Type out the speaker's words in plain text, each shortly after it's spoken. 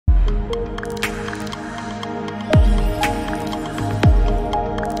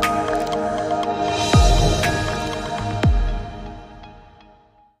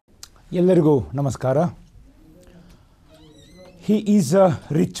ಎಲ್ಲರಿಗೂ ನಮಸ್ಕಾರ. He is a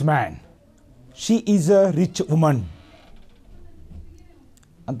rich man, she is a rich woman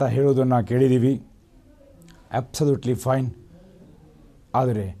ಅಂತ ಹೇಳೋದನ್ನು ಕೇಳಿದ್ದೀವಿ. Absolutely fine.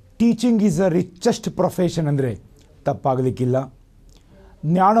 ಆದರೆ teaching is a richest profession ಅಂದರೆ ತಪ್ಪಾಗಲಿಕ್ಕಿಲ್ಲ.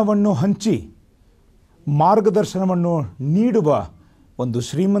 ಜ್ಞಾನವನ್ನು ಹಂಚಿ ಮಾರ್ಗದರ್ಶನವನ್ನು ನೀಡುವ ಒಂದು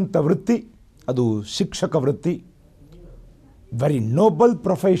ಶ್ರೀಮಂತ ವೃತ್ತಿ ಅದು ಶಿಕ್ಷಕ ವೃತ್ತಿ. ವೆರಿ ನೋಬಲ್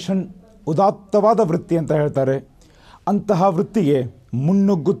ಪ್ರೊಫೆಷನ್, ಉದಾತ್ತವಾದ ವೃತ್ತಿ ಅಂತ ಹೇಳ್ತಾರೆ. ಅಂತಹ ವೃತ್ತಿಗೆ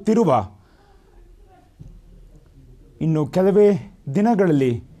ಮುನ್ನುಗ್ಗುತ್ತಿರುವ ಇನ್ನು ಕೆಲವೇ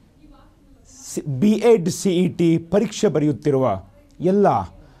ದಿನಗಳಲ್ಲಿ B.Ed CET ಪರೀಕ್ಷೆ ಬರೆಯುತ್ತಿರುವ ಎಲ್ಲ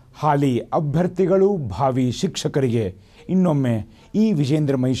ಹಾಲಿ ಅಭ್ಯರ್ಥಿಗಳು, ಭಾವಿ ಶಿಕ್ಷಕರಿಗೆ ಇನ್ನೊಮ್ಮೆ ಈ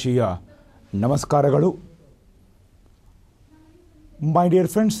ವಿಜೇಂದ್ರ ಮಹಿಷಿಯ ನಮಸ್ಕಾರಗಳು. ಮೈ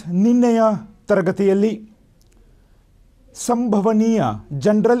ಡಿಯರ್ ಫ್ರೆಂಡ್ಸ್, ನಿನ್ನೆಯ ತರಗತಿಯಲ್ಲಿ ಸಂಭವನೀಯ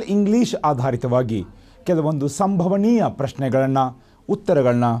ಜನರಲ್ ಇಂಗ್ಲೀಷ್ ಆಧಾರಿತವಾಗಿ ಕೆಲವೊಂದು ಸಂಭವನೀಯ ಪ್ರಶ್ನೆಗಳನ್ನು,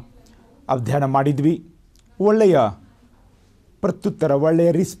 ಉತ್ತರಗಳನ್ನ ಅಧ್ಯಯನ ಮಾಡಿದ್ವಿ. ಒಳ್ಳೆಯ ಪ್ರತ್ಯುತ್ತರ,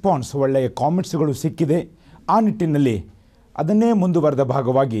 ಒಳ್ಳೆಯ ರಿಸ್ಪಾನ್ಸ್, ಒಳ್ಳೆಯ ಕಾಮೆಂಟ್ಸ್ಗಳು ಸಿಕ್ಕಿದೆ. ಆ ನಿಟ್ಟಿನಲ್ಲಿ ಅದನ್ನೇ ಮುಂದುವರೆದ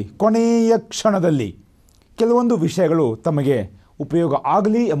ಭಾಗವಾಗಿ ಕೊನೆಯ ಕ್ಷಣದಲ್ಲಿ ಕೆಲವೊಂದು ವಿಷಯಗಳು ತಮಗೆ ಉಪಯೋಗ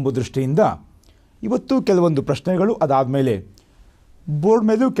ಆಗಲಿ ಎಂಬ ದೃಷ್ಟಿಯಿಂದ ಇವತ್ತು ಕೆಲವೊಂದು ಪ್ರಶ್ನೆಗಳು, ಅದಾದಮೇಲೆ ಬೋರ್ಡ್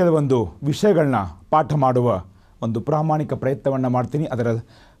ಮೇಲೂ ಕೆಲವೊಂದು ವಿಷಯಗಳನ್ನ ಪಾಠ ಮಾಡುವ ಒಂದು ಪ್ರಾಮಾಣಿಕ ಪ್ರಯತ್ನವನ್ನು ಮಾಡ್ತೀನಿ. ಅದರ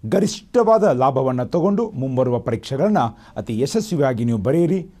ಗರಿಷ್ಠವಾದ ಲಾಭವನ್ನು ತಗೊಂಡು ಮುಂಬರುವ ಪರೀಕ್ಷೆಗಳನ್ನು ಅತಿ ಯಶಸ್ವಿಯಾಗಿ ನೀವು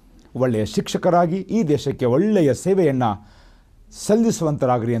ಬರೆಯಿರಿ. ಒಳ್ಳೆಯ ಶಿಕ್ಷಕರಾಗಿ ಈ ದೇಶಕ್ಕೆ ಒಳ್ಳೆಯ ಸೇವೆಯನ್ನು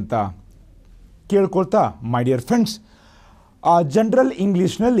ಸಲ್ಲಿಸುವಂತರಾಗ್ರಿ ಅಂತ ಕೇಳ್ಕೊಳ್ತಾ, ಮೈ ಡಿಯರ್ ಫ್ರೆಂಡ್ಸ್, ಆ ಜನರಲ್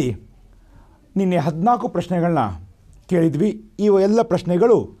ಇಂಗ್ಲೀಷ್ನಲ್ಲಿ ನಿನ್ನೆ 14 ಪ್ರಶ್ನೆಗಳನ್ನ ಕೇಳಿದ್ವಿ. ಇವು ಎಲ್ಲ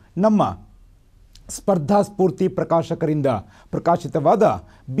ಪ್ರಶ್ನೆಗಳು ನಮ್ಮ ಸ್ಪರ್ಧಾ ಸ್ಫೂರ್ತಿ ಪ್ರಕಾಶಕರಿಂದ ಪ್ರಕಾಶಿತವಾದ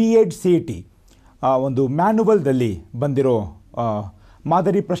B.Ed CET ಒಂದು ಮ್ಯಾನುವಲ್ದಲ್ಲಿ ಬಂದಿರೋ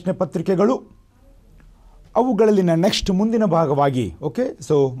ಮಾದರಿ ಪ್ರಶ್ನೆ ಪತ್ರಿಕೆಗಳು. ಅವುಗಳಲ್ಲಿನ ನೆಕ್ಸ್ಟ್ ಮುಂದಿನ ಭಾಗವಾಗಿ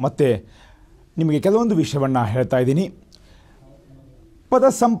ಸೊ ಮತ್ತೆ ನಿಮಗೆ ಕೆಲವೊಂದು ವಿಷಯವನ್ನು ಹೇಳ್ತಾ ಇದ್ದೀನಿ. ಪದ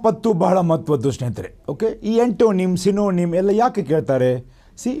ಸಂಪತ್ತು ಬಹಳ ಮಹತ್ವದ್ದು ಸ್ನೇಹಿತರೆ. ಈ ಎಂಟೋನಿಮ್, ಸಿನೋನಿಮ್ ಎಲ್ಲ ಯಾಕೆ ಕೇಳ್ತಾರೆ?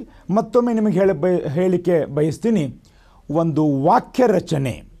 ಮತ್ತೊಮ್ಮೆ ನಿಮಗೆ ಹೇಳಿಕೆ ಬಯಸ್ತೀನಿ. ಒಂದು ವಾಕ್ಯ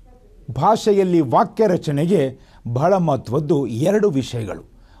ರಚನೆ, ಭಾಷೆಯಲ್ಲಿ ವಾಕ್ಯ ರಚನೆಗೆ ಬಹಳ ಮಹತ್ವದ್ದು 2 ವಿಷಯಗಳು.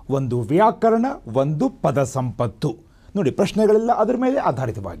 ಒಂದು ವ್ಯಾಕರಣ, ಒಂದು ಪದ ಸಂಪತ್ತು. ನೋಡಿ, ಪ್ರಶ್ನೆಗಳೆಲ್ಲ ಅದರ ಮೇಲೆ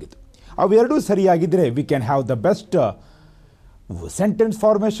ಆಧಾರಿತವಾಗಿತ್ತು. ಅವೆರಡೂ ಸರಿಯಾಗಿದ್ದರೆ we can have the best sentence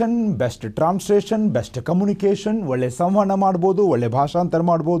formation, best translation, best communication. ಒಳ್ಳೆ ಸಂವಹನ ಮಾಡ್ಬೋದು, ಒಳ್ಳೆ ಭಾಷಾಂತರ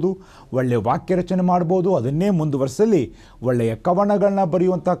ಮಾಡ್ಬೋದು, ಒಳ್ಳೆ ವಾಕ್ಯ ರಚನೆ ಮಾಡ್ಬೋದು. ಅದನ್ನೇ ಮುಂದುವರಿಸಲಿ ಒಳ್ಳೆಯ ಕವನಗಳನ್ನ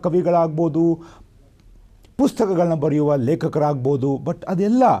ಬರೆಯುವಂಥ ಕವಿಗಳಾಗ್ಬೋದು, ಪುಸ್ತಕಗಳನ್ನ ಬರೆಯುವ ಲೇಖಕರಾಗ್ಬೋದು. ಬಟ್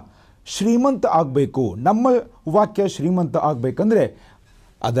ಅದೆಲ್ಲ ಶ್ರೀಮಂತ ಆಗಬೇಕು. ನಮ್ಮ ವಾಕ್ಯ ಶ್ರೀಮಂತ ಆಗಬೇಕಂದ್ರೆ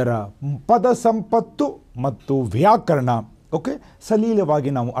ಅದರ ಪದ ಸಂಪತ್ತು ಮತ್ತು ವ್ಯಾಕರಣ ಸಲೀಲವಾಗಿ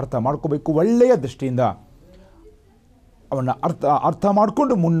ನಾವು ಅರ್ಥ ಮಾಡ್ಕೋಬೇಕು. ಒಳ್ಳೆಯ ದೃಷ್ಟಿಯಿಂದ ಅವನ್ನ ಅರ್ಥ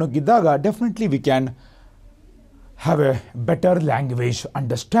ಮಾಡಿಕೊಂಡು ಮುನ್ನುಗ್ಗಿದ್ದಾಗ definitely we can have A better language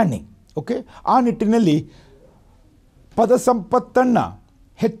understanding. ಆ ನಿಟ್ಟಿನಲ್ಲಿ ಪದ ಸಂಪತ್ತನ್ನು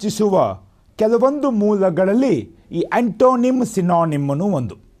ಹೆಚ್ಚಿಸುವ ಕೆಲವೊಂದು ಮೂಲಗಳಲ್ಲಿ ಈ ಆಂಟೋನಿಮ್, ಸಿನಾನಿಮ್ಮನು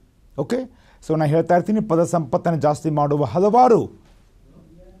ಒಂದು. ಸೊ ನಾನು ಹೇಳ್ತಾ ಇರ್ತೀನಿ, ಪದ ಸಂಪತ್ತನ್ನು ಜಾಸ್ತಿ ಮಾಡುವ ಹಲವಾರು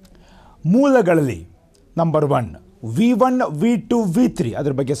ಮೂಲಗಳಲ್ಲಿ ನಂಬರ್ 1 V1, V2, V3.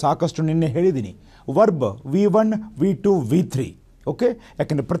 ಅದ್ರ ಬಗ್ಗೆ ಸಾಕಷ್ಟು ನಿನ್ನೆ ಹೇಳಿದ್ದೀನಿ. Verb V1, V2, V3.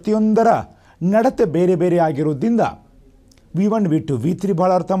 ಯಾಕೆಂದರೆ ಪ್ರತಿಯೊಂದರ ನಡತೆ ಬೇರೆ ಬೇರೆ ಆಗಿರೋದ್ರಿಂದ V1, V2, V3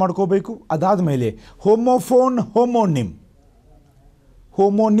 ಭಾಳ ಅರ್ಥ ಮಾಡ್ಕೋಬೇಕು. ಅದಾದ ಮೇಲೆ ಹೋಮೋಫೋನ್, ಹೋಮೋನಿಮ್.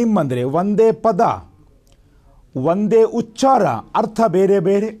 ಹೋಮೋನಿಮ್ ಅಂದರೆ ಒಂದೇ ಪದ, ಒಂದೇ ಉಚ್ಚಾರ, ಅರ್ಥ ಬೇರೆ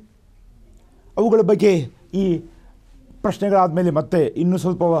ಬೇರೆ. ಅವುಗಳ ಬಗ್ಗೆ ಈ ಪ್ರಶ್ನೆಗಳಾದಮೇಲೆ ಮತ್ತೆ ಇನ್ನೂ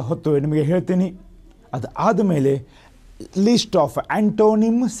ಸ್ವಲ್ಪ ಹೊತ್ತು ನಿಮಗೆ ಹೇಳ್ತೀನಿ. ಅದಾದ ಮೇಲೆ ಲಿಸ್ಟ್ ಆಫ್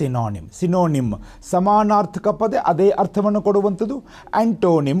ಆಂಟೋನಿಮ್, ಸಿನೋನಿಮ್. ಸಿನೋನಿಮ್ ಸಮಾನಾರ್ಥಕ ಪದ, ಅದೇ ಅರ್ಥವನ್ನು ಕೊಡುವಂಥದ್ದು.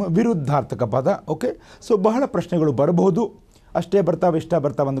 ಆಂಟೋನಿಮ್ ವಿರುದ್ಧಾರ್ಥಕ ಪದ. ಸೊ ಬಹಳ ಪ್ರಶ್ನೆಗಳು ಬರಬಹುದು. ಅಷ್ಟೇ ಬರ್ತಾವೆ, ಇಷ್ಟ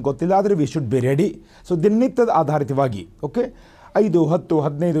ಬರ್ತಾವೆ ಅಂತ ಗೊತ್ತಿಲ್ಲ, ಆದರೆ we should be ready. So ದಿನನಿತ್ಯದ ಆಧಾರಿತವಾಗಿ 5, 10,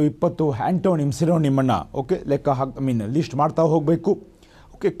 15, 20 ಆಂಟೋನಿಮ್, ಸಿನೋನಿಮನ್ನು ಲೆಕ್ಕ ಲಿಸ್ಟ್ ಮಾಡ್ತಾ ಹೋಗಬೇಕು.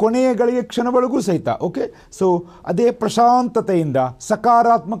 ಕೊನೆಯ ಗಳಿಗೆ ಕ್ಷಣಗಳಿಗೂ ಸಹಿತ ಸೊ ಅದೇ ಪ್ರಶಾಂತತೆಯಿಂದ,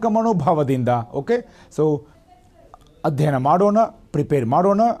 ಸಕಾರಾತ್ಮಕ ಮನೋಭಾವದಿಂದ ಸೊ ಅಧ್ಯಯನ ಮಾಡೋಣ,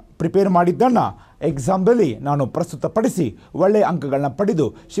 ಪ್ರಿಪೇರ್ ಮಾಡಿದ್ದನ್ನು ಎಕ್ಸಾಮ್ದಲ್ಲಿ ನಾನು ಪ್ರಸ್ತುತಪಡಿಸಿ ಒಳ್ಳೆಯ ಅಂಕಗಳನ್ನ ಪಡೆದು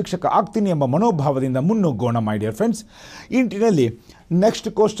ಶಿಕ್ಷಕ ಆಗ್ತೀನಿ ಎಂಬ ಮನೋಭಾವದಿಂದ ಮುನ್ನುಗ್ಗೋಣ ಮೈ ಡಿಯರ್ ಫ್ರೆಂಡ್ಸ್. ಈ ನಿಟ್ಟಿನಲ್ಲಿ next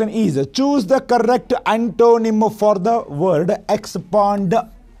question is choose the correct ಆಂಟೋನಿಮ್ for the word expand.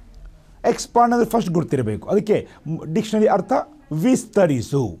 Expand ಅಂದರೆ ಫಸ್ಟ್ ಗುರ್ತಿರಬೇಕು. ಅದಕ್ಕೆ ಡಿಕ್ಷನರಿ ಅರ್ಥ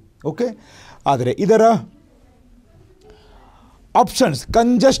ವಿಸ್ತರಿಸು. ಆದರೆ ಇದರ ಆಪ್ಷನ್ಸ್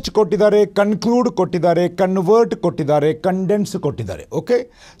ಕಂಜೆಸ್ಟ್ ಕೊಟ್ಟಿದ್ದಾರೆ, ಕನ್ಕ್ಲೂಡ್ ಕೊಟ್ಟಿದ್ದಾರೆ, ಕನ್ವರ್ಟ್ ಕೊಟ್ಟಿದ್ದಾರೆ, ಕಂಡೆನ್ಸ್ ಕೊಟ್ಟಿದ್ದಾರೆ. Okay,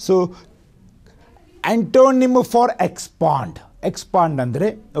 so ಆಂಟೋನಿಮ್ for expand. Expand ಅಂದರೆ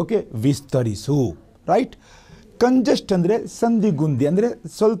ಓಕೆ ವಿಸ್ತರಿಸು, ರೈಟ್. ಕಂಜೆಸ್ಟ್ ಅಂದರೆ ಸಂಧಿಗುಂದಿ, ಅಂದರೆ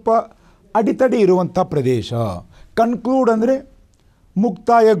ಸ್ವಲ್ಪ ಅಡಿತಡೆ ಇರುವಂಥ ಪ್ರದೇಶ. ಕನ್ಕ್ಲೂಡ್ ಅಂದರೆ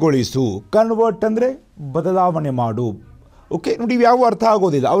ಮುಕ್ತಾಯಗೊಳಿಸು. ಕನ್ವರ್ಟ್ ಅಂದರೆ ಬದಲಾವಣೆ ಮಾಡು. ಓಕೆ, ನೋಡಿ ಇವು ಯಾವ ಅರ್ಥ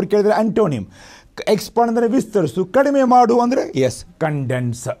ಆಗೋದಿಲ್ಲ. ಅವ್ರು ಕೇಳಿದರೆ ಆಂಟೋನಿಮ್. ಎಕ್ಸ್ಪಾಂಡ್ ಅಂದರೆ ವಿಸ್ತರಿಸು, ಕಡಿಮೆ ಮಾಡು ಅಂದರೆ ಎಸ್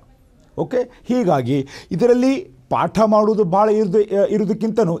ಕಂಡೆನ್ಸ್. ಓಕೆ, ಹೀಗಾಗಿ ಇದರಲ್ಲಿ ಪಾಠ ಮಾಡುವುದು ಭಾಳ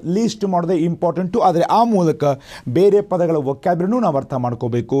ಇರೋದಕ್ಕಿಂತನೂ ಲೀಸ್ಟ್ ಮಾಡೋದೇ ಇಂಪಾರ್ಟೆಂಟು. ಆದರೆ ಆ ಮೂಲಕ ಬೇರೆ ಪದಗಳ ವೊಕ್ಯಾಬ್ಯುಲರಿನೂ ನಾವು ಅರ್ಥ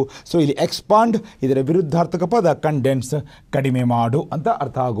ಮಾಡ್ಕೋಬೇಕು. ಸೊ ಇಲ್ಲಿ ಎಕ್ಸ್ಪಾಂಡ್ ಇದರ ವಿರುದ್ಧಾರ್ಥಕ ಪದ ಕಂಡೆನ್ಸ್, ಕಡಿಮೆ ಮಾಡು ಅಂತ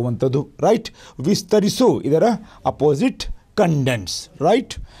ಅರ್ಥ ಆಗುವಂಥದ್ದು, ರೈಟ್. ವಿಸ್ತರಿಸು ಇದರ opposite condense,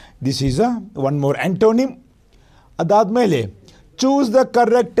 right. This is one more ಆಂಟೋನಿಮ್. ಅದಾದಮೇಲೆ ಚೂಸ್ ದ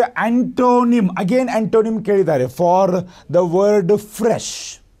ಕರೆಕ್ಟ್ ಆಂಟೋನಿಮ್. ಅಗೇನ್ ಆಂಟೋನಿಮ್ ಕೇಳಿದ್ದಾರೆ for the word fresh.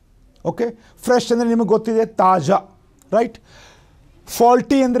 Okay, fresh ಅಂದರೆ ನಿಮಗೆ ಗೊತ್ತಿದೆ ತಾಜಾ, ರೈಟ್.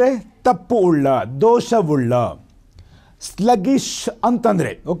 ಫಾಲ್ಟಿ ಅಂದರೆ ತಪ್ಪು ಉಳ್ಳ, ದೋಷವುಳ್ಳ. ಸ್ಲಗಿಶ್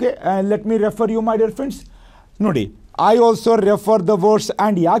ಅಂತಂದರೆ okay, let me refer you my dear friends. ನೋಡಿ, I also refer the words.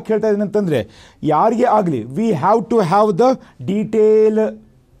 And ಯಾಕೆ ಹೇಳ್ತಾ ಇದ್ದೀನಿ ಅಂತಂದರೆ ಯಾರಿಗೆ ಆಗಲಿ we have to have the detail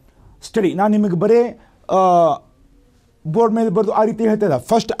study. ನಾನು ನಿಮಗೆ ಬರೀ ಬೋರ್ಡ್ ಮೇಲೆ ಬರೆದು ಆ ರೀತಿ ಹೇಳ್ತಾ ಇಲ್ಲ.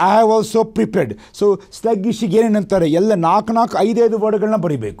 First I have also prepared. So ಸ್ಲಗ್ಗಿಶಿಗೆ ಏನೇನಂತಾರೆ ಎಲ್ಲ 4-5 ವರ್ಡ್ಗಳನ್ನ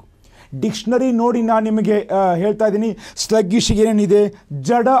ಬರೀಬೇಕು. ಡಿಕ್ಷನರಿ ನೋಡಿ ನಾನು ನಿಮಗೆ ಹೇಳ್ತಾ ಇದ್ದೀನಿ. ಸ್ಲಗ್ಗಿಶಿಗೆ ಏನೇನಿದೆ,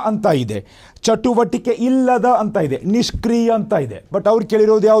 ಜಡ ಅಂತ ಇದೆ, ಚಟುವಟಿಕೆ ಇಲ್ಲದ ಅಂತ ಇದೆ, ನಿಷ್ಕ್ರಿಯ ಅಂತ ಇದೆ. ಬಟ್ ಅವ್ರು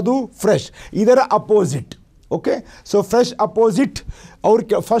ಕೇಳಿರೋದು ಯಾವುದು, ಫ್ರೆಶ್. ಇದರ opposite. Okay, so fresh opposite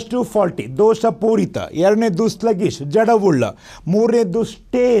ಅವ್ರು ಫಸ್ಟು ಫಾಲ್ಟಿ, ದೋಷಪೂರಿತ. ಎರಡನೇದ್ದು ಸ್ಲಗ್ಗಿಶ್, ಜಡವುಳ್ಳ. ಮೂರನೇದ್ದು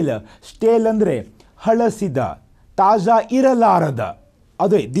ಸ್ಟೇಲ್. ಸ್ಟೇಲ್ ಅಂದರೆ ಹಳಸಿದ, ತಾಜಾ ಇರಲಾರದ.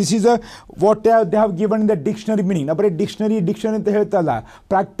 ಅದೇ this is what they have given in the dictionary meaning. ನಾವು ಬರೀ ಡಿಕ್ಷನರಿ ಅಂತ ಹೇಳ್ತಾ ಇಲ್ಲ,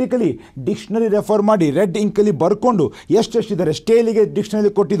 ಪ್ರಾಕ್ಟಿಕಲಿ ಡಿಕ್ಷನರಿ ರೆಫರ್ ಮಾಡಿ ರೆಡ್ ಇಂಕಲ್ಲಿ ಬರ್ಕೊಂಡು ಎಷ್ಟೆಷ್ಟಿದ್ದಾರೆ. ಸ್ಟೇಲಿಗೆ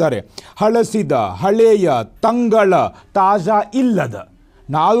ಡಿಕ್ಷನರಿ ಕೊಟ್ಟಿದ್ದಾರೆ ಹಳಸಿದ, ಹಳೆಯ, ತಂಗಳ, ತಾಜಾ ಇಲ್ಲದ,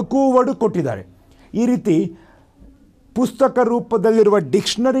 4 ವರ್ಡ್ ಕೊಟ್ಟಿದ್ದಾರೆ. ಈ ರೀತಿ ಪುಸ್ತಕ ರೂಪದಲ್ಲಿರುವ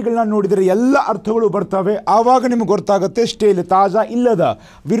ಡಿಕ್ಷನರಿಗಳನ್ನ ನೋಡಿದರೆ ಎಲ್ಲ ಅರ್ಥಗಳು ಬರ್ತವೆ. ಆವಾಗ ನಿಮಗೆ ಗೊತ್ತಾಗುತ್ತೆ ಸ್ಟೇಲ್, ತಾಜಾ ಇಲ್ಲದ,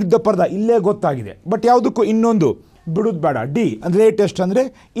 ವಿರುದ್ಧ ಪದ ಇಲ್ಲೇ ಗೊತ್ತಾಗಿದೆ. ಬಟ್ ಯಾವುದಕ್ಕೂ ಇನ್ನೊಂದು ಬಿಡೋದು ಬೇಡ. ಡಿ ಅಂದರೆ ಲೇಟೆಸ್ಟ್ ಅಂದರೆ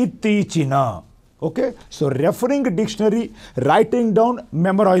ಇತ್ತೀಚಿನ. Okay, so referring dictionary, writing down,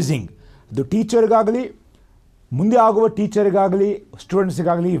 memorising. ಅದು ಟೀಚರ್ಗಾಗಲಿ, ಮುಂದೆ ಆಗುವ ಟೀಚರ್ಗಾಗಲಿ,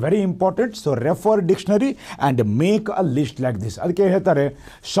 ಸ್ಟೂಡೆಂಟ್ಸ್ಗಾಗಲಿ very important. So refer dictionary and make a list like this. ಅದಕ್ಕೆ ಹೇಳ್ತಾರೆ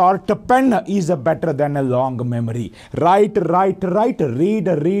short pen is a better than a long memory. Right right right,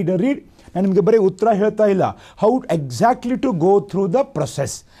 read read read. ನಾನು ನಿಮಗೆ ಬರೀ ಉತ್ತರ ಹೇಳ್ತಾ ಇಲ್ಲ, how exactly to go through the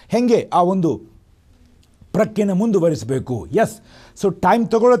process, ಹೇಗೆ ಆ ಒಂದು ಪ್ರಕ್ರಿಯೆಯನ್ನು ಮುಂದುವರಿಸಬೇಕು. S, so time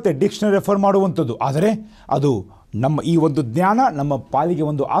ತಗೊಳ್ಳುತ್ತೆ dictionary refer ಮಾಡುವಂಥದ್ದು. ಆದರೆ ಅದು ನಮ್ಮ ಈ ಒಂದು ಜ್ಞಾನ ನಮ್ಮ ಪಾಲಿಗೆ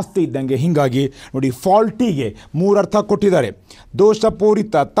ಒಂದು ಆಸ್ತಿ ಇದ್ದಂಗೆ. ಹೀಗಾಗಿ ನೋಡಿ, ಫಾಲ್ಟಿಗೆ 3 ಅರ್ಥ ಕೊಟ್ಟಿದ್ದಾರೆ.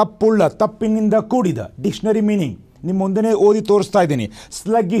 ದೋಷಪೂರಿತ, ತಪ್ಪುಳ್ಳ, ತಪ್ಪಿನಿಂದ ಕೂಡಿದ. ಡಿಕ್ಷನರಿ ಮೀನಿಂಗ್ ನಿಮ್ಮ ಮುಂದೆ ಓದಿ ತೋರಿಸ್ತಾ ಇದ್ದೀನಿ.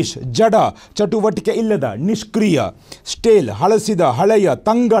 ಸ್ಲಗ್ಗಿಶ್, ಜಡ, ಚಟುವಟಿಕೆ ಇಲ್ಲದ, ನಿಷ್ಕ್ರಿಯ. ಸ್ಟೇಲ್, ಹಳಸಿದ, ಹಳೆಯ,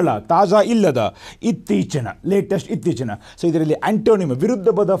 ತಂಗಳ, ತಾಜಾ ಇಲ್ಲದ. ಇತ್ತೀಚಿನ, ಲೇಟೆಸ್ಟ್, ಇತ್ತೀಚಿನ. ಸೊ ಇದರಲ್ಲಿ ಆಂಟೋನಿಮ್ ವಿರುದ್ಧ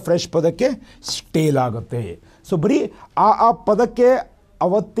ಪದ ಫ್ರೆಶ್ ಪದಕ್ಕೆ ಸ್ಟೇಲ್ ಆಗುತ್ತೆ. ಸೊ ಬರೀ ಆ ಪದಕ್ಕೆ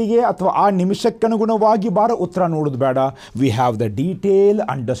ಅವತ್ತಿಗೆ ಅಥವಾ ಆ ನಿಮಿಷಕ್ಕನುಗುಣವಾಗಿ ಉತ್ತರ ನೋಡೋದು ಬೇಡ. We have the detail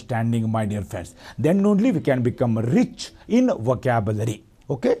understanding my dear friends. Then only we can become rich in vocabulary.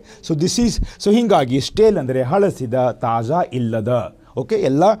 Okay, so this is, so ಹೀಗಾಗಿ ಸ್ಟೇಲ್ ಅಂದರೆ ಹಳಸಿದ, ತಾಜಾ ಇಲ್ಲದ. ಓಕೆ,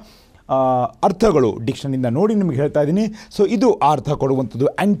 ಎಲ್ಲ ಅರ್ಥಗಳು ಡಿಕ್ಷನಿಂದ ನೋಡಿ ನಿಮಗೆ ಹೇಳ್ತಾ ಇದ್ದೀನಿ. ಸೊ ಇದು ಅರ್ಥ ಕೊಡುವಂಥದ್ದು.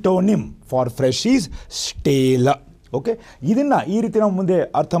 ಆಂಟೋನಿಮ್ for fresh is stale. Okay, ಇದನ್ನು ಈ ರೀತಿ ನಾವು ಮುಂದೆ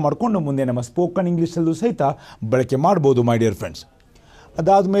ಅರ್ಥ ಮಾಡಿಕೊಂಡು ಮುಂದೆ ನಮ್ಮ ಸ್ಪೋಕನ್ ಇಂಗ್ಲೀಷಲ್ಲೂ ಸಹಿತ ಬಳಕೆ ಮಾಡ್ಬೋದು ಮೈ ಡಿಯರ್ ಫ್ರೆಂಡ್ಸ್.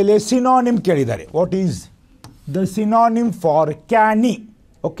 ಅದಾದಮೇಲೆ ಸಿನಾನಿಮ್ ಕೇಳಿದ್ದಾರೆ. What is the synonym for ಕ್ಯಾನಿ?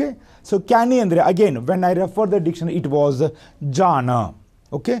 Okay, so ಕ್ಯಾನಿ ಅಂದರೆ again when I refer the dictionary it was ಜಾನ.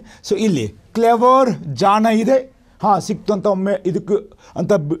 Okay, so ಇಲ್ಲಿ ಕ್ಲೆವರ್, ಜಾನ ಇದೆ. ಸಿಕ್ತು ಅಂತ ಒಮ್ಮೆ ಇದಕ್ಕೆ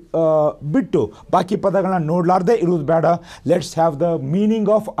ಅಂತ ಬಿಟ್ಟು ಬಾಕಿ ಪದಗಳನ್ನ ನೋಡಲಾರ್ದೆ ಇರೋದು ಬೇಡ. Let's have the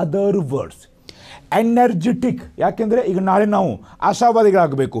meaning of other words. Energetic, ಯಾಕೆಂದರೆ ಈಗ ನಾಳೆ ನಾವು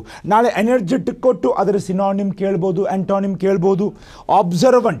ಆಶಾವಾದಿಗಳಾಗಬೇಕು. ನಾಳೆ ಎನರ್ಜೆಟಿಕ್ ಕೊಟ್ಟು ಅದರ ಸಿನಾನಿಮ್ ಕೇಳ್ಬೋದು, ಆಂಟೋನಿಮ್ ಕೇಳ್ಬೋದು.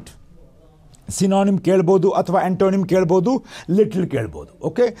 ಆಬ್ಸರ್ವೆಂಟ್ ಸಿನಾನಿಮ್ ಕೇಳ್ಬೋದು ಅಥವಾ ಆಂಟೋನಿಮ್ ಕೇಳ್ಬೋದು, ಲಿಟ್ಲ್ ಕೇಳ್ಬೋದು.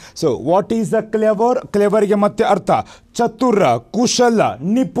 Okay, so what is the clever? ಕ್ಲೆವರ್ಗೆ ಮತ್ತೆ ಅರ್ಥ ಚತುರ, ಕುಶಲ,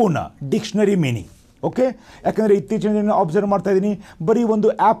 ನಿಪುಣ. Dictionary meaning. ಓಕೆ, ಯಾಕಂದರೆ ಇತ್ತೀಚಿನ ದಿನ ಅಬ್ಸರ್ವ್ ಮಾಡ್ತಾ ಇದ್ದೀನಿ, ಬರೀ ಒಂದು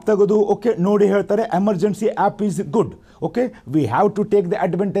ಆ್ಯಪ್ ತೆಗೆದು ಓಕೆ ನೋಡಿ ಹೇಳ್ತಾರೆ emergency app is good. Okay, we have to take the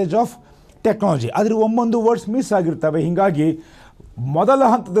advantage of technology. ಆದರೆ ಒಮ್ಮೊಂದು ವರ್ಡ್ಸ್ ಮಿಸ್ ಆಗಿರ್ತವೆ. ಹೀಗಾಗಿ ಮೊದಲ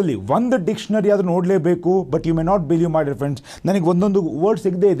ಹಂತದಲ್ಲಿ ಒಂದು ಡಿಕ್ಷನರಿ ಆದರೂ ನೋಡಲೇಬೇಕು. But you may not believe my dear friends, ನನಗೆ ಒಂದೊಂದು ವರ್ಡ್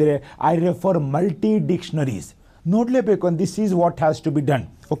ಸಿಗದೇ ಇದ್ದರೆ ಐ ರೆಫರ್ ಮಲ್ಟಿ ಡಿಕ್ಷನರೀಸ್. ನೋಡಲೇಬೇಕು. And this is what has to be done.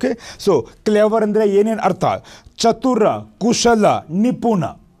 Okay, so clever ಅಂದರೆ ಏನೇನು ಅರ್ಥ? ಚತುರ, ಕುಶಲ, ನಿಪುಣ.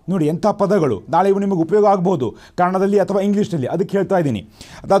 ನೋಡಿ ಎಂಥ ಪದಗಳು, ನಾಳೆ ಇವು ನಿಮಗೆ ಉಪಯೋಗ ಆಗ್ಬೋದು ಕನ್ನಡದಲ್ಲಿ ಅಥವಾ ಇಂಗ್ಲೀಷ್ನಲ್ಲಿ, ಅದಕ್ಕೆ ಹೇಳ್ತಾ ಇದ್ದೀನಿ.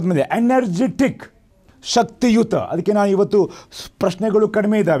 ಅದಾದಮೇಲೆ ಎನರ್ಜೆಟಿಕ್, ಶಕ್ತಿಯುತ. ಅದಕ್ಕೆ ನಾನು ಇವತ್ತು ಪ್ರಶ್ನೆಗಳು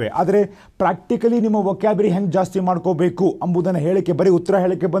ಕಡಿಮೆ ಇದ್ದಾವೆ, ಆದರೆ ಪ್ರಾಕ್ಟಿಕಲಿ ನಿಮ್ಮ ವೊಕ್ಯಾಬರಿ ಹೆಂಗೆ ಜಾಸ್ತಿ ಮಾಡ್ಕೋಬೇಕು ಎಂಬುದನ್ನು ಹೇಳೋಕ್ಕೆ, ಬರೀ ಉತ್ತರ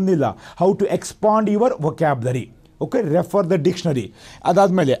ಹೇಳೋಕ್ಕೆ ಬಂದಿಲ್ಲ. How to expand your vocabulary. Okay, refer the dictionary.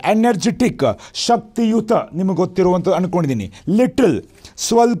 ಅದಾದಮೇಲೆ ಎನರ್ಜೆಟಿಕ್, ಶಕ್ತಿಯುತ, ನಿಮಗೆ ಗೊತ್ತಿರುವಂಥ ಅಂದ್ಕೊಂಡಿದ್ದೀನಿ. ಲಿಟಲ್,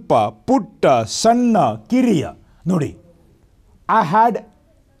 ಸ್ವಲ್ಪ, ಪುಟ್ಟ, ಸಣ್ಣ, ಕಿರಿಯ. ನೋಡಿ, I had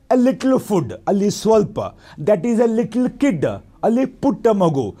A little food, ಅಲ್ಲಿ ಸ್ವಲ್ಪ. That is A little kid, ಅಲ್ಲಿ ಪುಟ್ಟ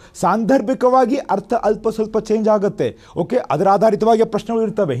ಮಗು. ಸಾಂದರ್ಭಿಕವಾಗಿ ಅರ್ಥ ಅಲ್ಪ ಸ್ವಲ್ಪ ಚೇಂಜ್ ಆಗುತ್ತೆ. ಓಕೆ, ಅದರ ಆಧಾರಿತವಾಗಿ ಪ್ರಶ್ನೆಗಳು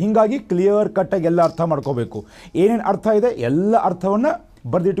ಇರ್ತವೆ. ಹೀಗಾಗಿ ಕ್ಲಿಯರ್ ಕಟ್ಟಾಗಿ ಎಲ್ಲ ಅರ್ಥ ಮಾಡ್ಕೋಬೇಕು. ಏನೇನು ಅರ್ಥ ಇದೆ ಎಲ್ಲ ಅರ್ಥವನ್ನು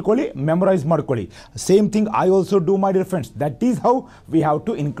ಬರೆದಿಟ್ಕೊಳ್ಳಿ, ಮೆಮೊರೈಸ್ ಮಾಡ್ಕೊಳ್ಳಿ. Same thing I also do my dear friends. That is how we have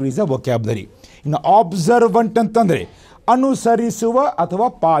to increase a vocabulary. ಇನ್ನು ಆಬ್ಸರ್ವೆಂಟ್ ಅಂತಂದರೆ ಅನುಸರಿಸುವ ಅಥವಾ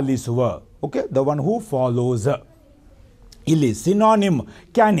ಪಾಲಿಸುವ. Okay, the one who follows. ಇಲ್ಲಿ ಸಿನಾನಿಮ್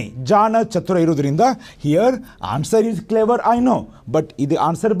ಕ್ಯಾನಿ, ಜಾಣ, ಚತುರ ಇರೋದ್ರಿಂದ here answer is clever, I know, but ಇದು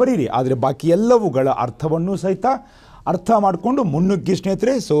ಆನ್ಸರ್ ಬರೀರಿ, ಆದರೆ ಬಾಕಿ ಎಲ್ಲವುಗಳ ಅರ್ಥವನ್ನು ಸಹಿತ ಅರ್ಥ ಮಾಡಿಕೊಂಡು ಮುನ್ನುಗ್ಗಿ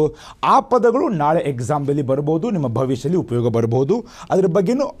ಸ್ನೇಹಿತರೆ. ಸೊ ಆ ಪದಗಳು ನಾಳೆ ಎಕ್ಸಾಮ್ದಲ್ಲಿ ಬರ್ಬೋದು, ನಿಮ್ಮ ಭವಿಷ್ಯದಲ್ಲಿ ಉಪಯೋಗ ಬರ್ಬೋದು. ಅದ್ರ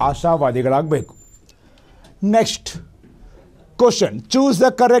ಬಗ್ಗೆನೂ ಆಶಾವಾದಿಗಳಾಗಬೇಕು. Next question, choose the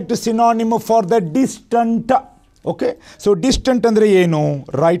correct synonym for the ಡಿಸ್ಟಂಟ್. Okay, so ಡಿಸ್ಟಂಟ್ ಅಂದರೆ ಏನು?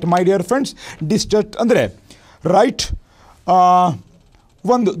 ರೈಟ್ ಮೈ ಡಿಯರ್ ಫ್ರೆಂಡ್ಸ್, ಡಿಸ್ಟಂಟ್ ಅಂದರೆ ರೈಟ್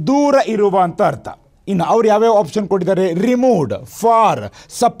ಒಂದು ದೂರ ಇರುವ ಅಂತ ಅರ್ಥ. ಇನ್ನು ಅವ್ರು ಯಾವ್ಯಾವ ಆಪ್ಷನ್ ಕೊಟ್ಟಿದ್ದಾರೆ? Removed, for,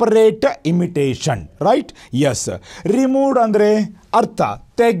 separate, imitation. Right, S. Removed ಅಂದರೆ ಅರ್ಥ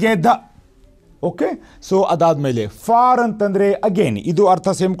ತೆಗೆದ. ಓಕೆ, ಸೊ ಅದಾದಮೇಲೆ ಫಾರ್ ಅಂತಂದರೆ ಅಗೇನ್ ಇದು ಅರ್ಥ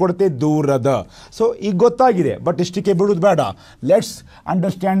ಸೇಮ್ ಕೊಡುತ್ತೆ, ದೂರದ. ಸೊ ಈಗ ಗೊತ್ತಾಗಿದೆ, ಬಟ್ ಇಷ್ಟಕ್ಕೆ ಬಿಡೋದು ಬೇಡ. Let's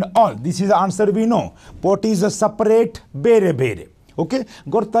understand all. This is answer we know. What is a separate, ಬೇರೆ ಬೇರೆ. ಓಕೆ,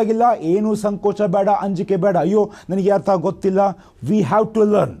 ಗೊತ್ತಾಗಿಲ್ಲ, ಏನೂ ಸಂಕೋಚ ಬೇಡ, ಅಂಜಿಕೆ ಬೇಡ. ಅಯ್ಯೋ ನನಗೆ ಅರ್ಥ ಗೊತ್ತಿಲ್ಲ. We have to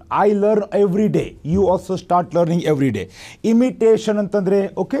learn. I learn every day, you also start learning every day. Imitation ಅಂತಂದರೆ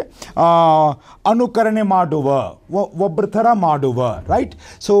ಓಕೆ, ಅನುಕರಣೆ ಮಾಡುವ, ಒಬ್ಬರ ಥರ ಮಾಡುವ. ರೈಟ್,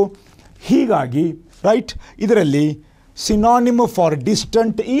 ಸೊ ಹೀಗಾಗಿ ರೈಟ್ ಇದರಲ್ಲಿ ಸಿನಾನಿಮ್ ಫಾರ್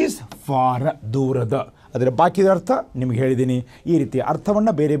ಡಿಸ್ಟಂಟ್ ಈಸ್ ಫಾರ್, ದೂರದ. ಅದರ ಬಾಕಿದ ಅರ್ಥ ನಿಮಗೆ ಹೇಳಿದ್ದೀನಿ. ಈ ರೀತಿಯ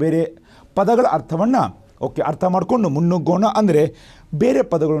ಅರ್ಥವನ್ನು, ಬೇರೆ ಬೇರೆ ಪದಗಳ ಅರ್ಥವನ್ನು ಓಕೆ ಅರ್ಥ ಮಾಡಿಕೊಂಡು ಮುನ್ನುಗ್ಗೋಣ. ಅಂದರೆ ಬೇರೆ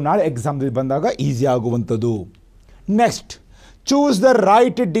ಪದಗಳು ನಾಳೆ ಎಕ್ಸಾಮ್ದಲ್ಲಿ ಬಂದಾಗ ಈಸಿ ಆಗುವಂಥದ್ದು. Next, choose the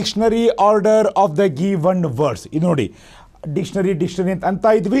right dictionary order of the given words. ಇದು ನೋಡಿ, ಡಿಕ್ಷನರಿ ಅಂತ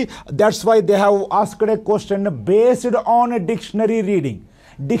ಇದ್ವಿ. That's why they have asked A question based on A dictionary reading.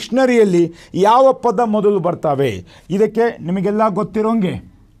 ಡಿಕ್ಷನರಿಯಲ್ಲಿ ಯಾವ ಪದ ಮೊದಲು ಬರ್ತವೆ? ಇದಕ್ಕೆ ನಿಮಗೆಲ್ಲ ಗೊತ್ತಿರೋಂಗೆ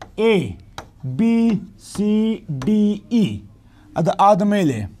A B C D E, ಅದು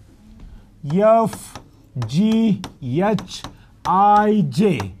ಆದಮೇಲೆ F G H I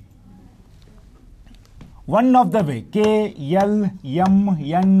J, one of the way K L M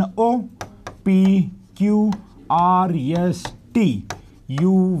N O P Q R S T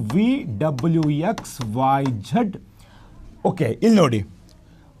U V W X Y Z. Okay, ಇಲ್ಲಿ ನೋಡಿ,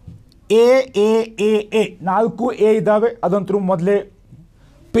 A A A A 4 A ಇದ್ದಾವೆ. ಅದಂತರೂ ಮೊದಲೇ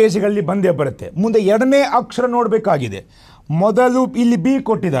ಪೇಜ್ಗಳಲ್ಲಿ ಬಂದೇ ಬರುತ್ತೆ. ಮುಂದೆ ಎರಡನೇ ಅಕ್ಷರ ನೋಡಬೇಕಾಗಿದೆ. ಮೊದಲು ಇಲ್ಲಿ ಬಿ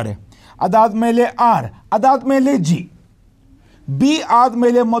ಕೊಟ್ಟಿದ್ದಾರೆ, ಅದಾದಮೇಲೆ ಆರ್, ಅದಾದಮೇಲೆ ಜಿ. ಬಿ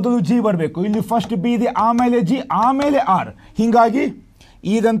ಆದಮೇಲೆ ಮೊದಲು ಜಿ ಬರಬೇಕು. ಇಲ್ಲಿ ಫಸ್ಟ್ ಬಿ ಇದೆ, ಆಮೇಲೆ ಜಿ, ಆಮೇಲೆ ಆರ್. ಹೀಗಾಗಿ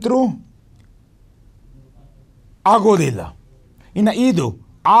ಇದಂತರೂ ಆಗೋದಿಲ್ಲ. ಇನ್ನು ಇದು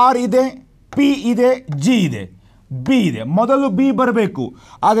ಆರ್ ಇದೆ, ಪಿ ಇದೆ, ಜಿ ಇದೆ, ಬಿ ಇದೆ. ಮೊದಲು ಬಿ ಬರಬೇಕು,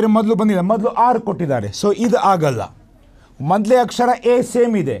 ಆದರೆ ಮೊದಲು ಬಂದಿದೆ, ಮೊದಲು ಆರ್ ಕೊಟ್ಟಿದ್ದಾರೆ. ಸೊ ಇದು ಆಗಲ್ಲ. ಮೊದಲೇ ಅಕ್ಷರ ಎ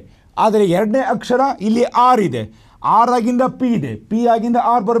ಸೇಮ್ ಇದೆ, ಆದರೆ ಎರಡನೇ ಅಕ್ಷರ ಇಲ್ಲಿ ಆರ್ ಇದೆ. ಆರ್ ಆಗಿಂದ ಪಿ ಇದೆ, ಪಿ ಆಗಿಂದ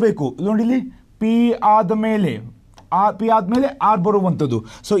ಆರ್ ಬರಬೇಕು. ನೋಡಿ ಇಲ್ಲಿ ಪಿ ಆದಮೇಲೆ ಆರ್ ಬರುವಂಥದ್ದು.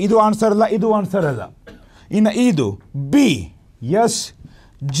 ಸೊ ಇದು ಆನ್ಸರ್ ಅಲ್ಲ, ಇದು ಆನ್ಸರ್ ಅಲ್ಲ. ಇನ್ನು ಇದು B, S,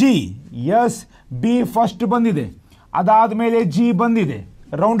 G, S, B first ಬಂದಿದೆ, ಅದಾದಮೇಲೆ ಜಿ ಬಂದಿದೆ,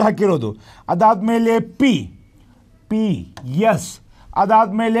 ರೌಂಡ್ ಹಾಕಿರೋದು. ಅದಾದಮೇಲೆ ಪಿ, ಪಿ, ಎಸ್,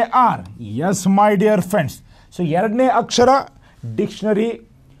 ಅದಾದಮೇಲೆ R. S my dear friends. So ಎರಡನೇ ಅಕ್ಷರ dictionary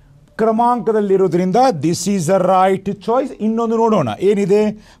ಕ್ರಮಾಂಕದಲ್ಲಿರೋದ್ರಿಂದ this is a right choice. ಇನ್ನೊಂದು ನೋಡೋಣ ಏನಿದೆ.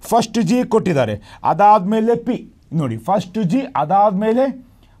 ಫಸ್ಟ್ ಜಿ ಕೊಟ್ಟಿದ್ದಾರೆ, ಅದಾದಮೇಲೆ ಪಿ. ನೋಡಿ, ಫಸ್ಟ್ ಜಿ, ಅದಾದಮೇಲೆ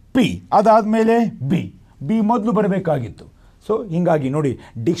ಪಿ, ಅದಾದಮೇಲೆ ಬಿ. ಬಿ ಮೊದಲು ಬರಬೇಕಾಗಿತ್ತು. ಸೊ ಹೀಗಾಗಿ ನೋಡಿ,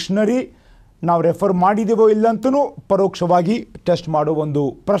 ಡಿಕ್ಷನರಿ ನಾವು ರೆಫರ್ ಮಾಡಿದ್ದೀವೋ ಇಲ್ಲಂತೂ ಪರೋಕ್ಷವಾಗಿ ಟೆಸ್ಟ್ ಮಾಡೋ ಒಂದು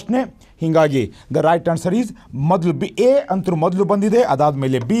ಪ್ರಶ್ನೆ. ಹೀಗಾಗಿ ದ ರೈಟ್ ಆನ್ಸರ್ ಈಸ್ ಮೊದಲು ಬಿ. ಎ ಅಂತೂ ಮೊದಲು ಬಂದಿದೆ,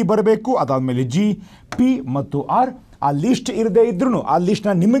 ಅದಾದಮೇಲೆ ಬಿ ಬರಬೇಕು, ಅದಾದಮೇಲೆ ಜಿ, ಪಿ ಮತ್ತು ಆರ್. ಆ ಲಿಸ್ಟ್ ಇರದೇ ಇದ್ರೂ ಆ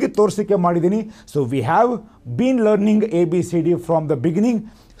ಲಿಸ್ಟ್ನ ನಿಮಗೆ ತೋರಿಸಿಕೆ ಮಾಡಿದ್ದೀನಿ. So we have been learning A B C D from the beginning.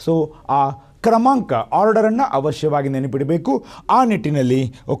 So ಆ ಕ್ರಮಾಂಕ ಆರ್ಡರನ್ನು ಅವಶ್ಯವಾಗಿ ನೆನಪಿಡಬೇಕು. ಆ ನಿಟ್ಟಿನಲ್ಲಿ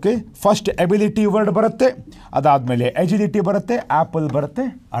ಓಕೆ ಫಸ್ಟ್ ಎಬಿಲಿಟಿ ವರ್ಡ್ ಬರುತ್ತೆ, ಅದಾದಮೇಲೆ ಎಜಿಲಿಟಿ ಬರುತ್ತೆ, ಆ್ಯಪಲ್ ಬರುತ್ತೆ,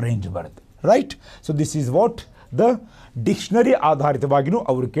 ಅರೇಂಜ್ ಬರುತ್ತೆ. Right. So this is what the dictionary ಆಧಾರಿತವಾಗಿಯೂ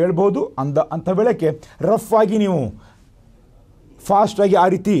ಅವರು ಕೇಳ್ಬೋದು. ಅಂಥ ವೇಳೆಗೆ ರಫ್ ಆಗಿ ನೀವು ಫಾಸ್ಟಾಗಿ ಆ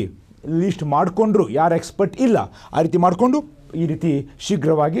ರೀತಿ ಲಿಸ್ಟ್ ಮಾಡಿಕೊಂಡ್ರು, ಯಾರು ಎಕ್ಸ್ಪರ್ಟ್ ಇಲ್ಲ ಆ ರೀತಿ ಮಾಡಿಕೊಂಡು ಈ ರೀತಿ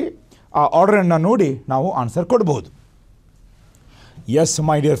ಶೀಘ್ರವಾಗಿ ಆ ಆರ್ಡರನ್ನು ನೋಡಿ ನಾವು ಆನ್ಸರ್ ಕೊಡ್ಬೋದು. S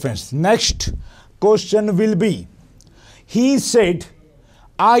my dear friends, next question will be, he said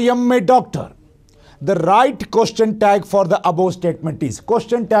I M A doctor. The right question tag for the above statement is.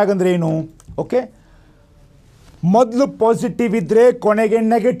 Question tag ಅಂದರೆ ಏನು? ಓಕೆ, ಮೊದಲು ಪಾಸಿಟಿವ್ ಇದ್ದರೆ ಕೊನೆಗೆ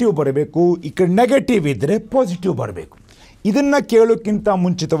ನೆಗೆಟಿವ್ ಬರಬೇಕು, ಈ ಕಡೆ ನೆಗೆಟಿವ್ ಇದ್ದರೆ ಪಾಸಿಟಿವ್ ಬರಬೇಕು. ಇದನ್ನು ಕೇಳೋಕ್ಕಿಂತ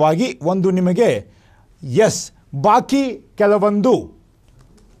ಮುಂಚಿತವಾಗಿ ಒಂದು ನಿಮಗೆ ಬಾಕಿ ಕೆಲವೊಂದು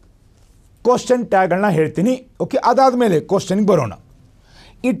ಕ್ವಶನ್ ಟ್ಯಾಗ್ಗಳನ್ನ ಹೇಳ್ತೀನಿ. ಓಕೆ, ಅದಾದಮೇಲೆ ಕ್ವಶನ್ಗೆ ಬರೋಣ.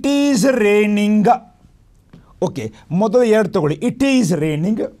 It is raining. ಓಕೆ, ಮೊದಲು ಎರಡು ತಗೊಳ್ಳಿ. It is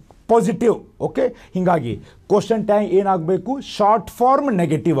raining positive. Okay, ಹೀಗಾಗಿ ಕ್ವಶನ್ ಟ್ಯಾಗ್ ಏನಾಗಬೇಕು? ಶಾರ್ಟ್ ಫಾರ್ಮ್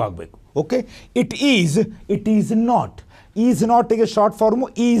ನೆಗೆಟಿವ್ ಆಗಬೇಕು. Okay, it is not. Is ನಾಟಿಗೆ short farm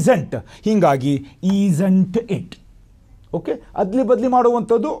isn't, ಹೀಗಾಗಿ ಈಸಂಟ್ ಇಟ್. ಓಕೆ, ಅದ್ಲಿ ಬದಲಿ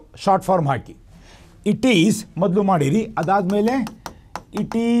ಮಾಡುವಂಥದ್ದು short form hockey. It is ಮೊದಲು ಮಾಡಿರಿ, ಅದಾದಮೇಲೆ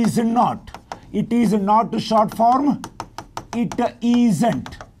it is not short form it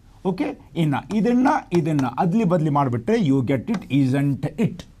isn't. Okay, ಇನ್ನು ಇದನ್ನು ಅದ್ಲಿ ಬದಲಿ ಮಾಡಿಬಿಟ್ರೆ you get it isn't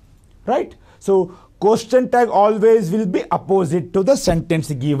it. Right. So question tag always will be opposite to the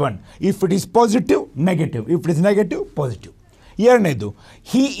sentence given. If it is positive negative, if it is negative positive. ಎರಡನೇದು,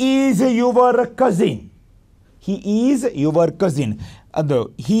 he is your cousin. He is your cousin, ಅದು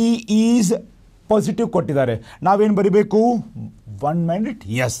he is positive ಕೊಟ್ಟಿದ್ದಾರೆ, ನಾವೇನು ಬರಿಬೇಕು? 1 minute.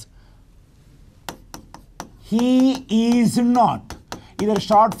 S, he is not, ಇದರ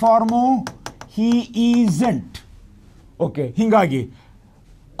short farm he isn't. Okay, ಹೀಗಾಗಿ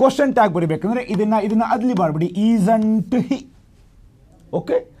question tag ಬರಿಬೇಕಂದ್ರೆ ಇದನ್ನು ಅದ್ಲಿ ಮಾಡಿಬಿಡಿ, isn't he.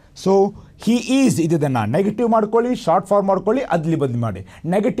 Okay, so he is ಇದನ್ನು ನೆಗೆಟಿವ್ ಮಾಡ್ಕೊಳ್ಳಿ, ಶಾರ್ಟ್ ಫಾರ್ಮ್ ಮಾಡ್ಕೊಳ್ಳಿ, ಅದ್ಲಿ ಬದಲಿ ಮಾಡಿ,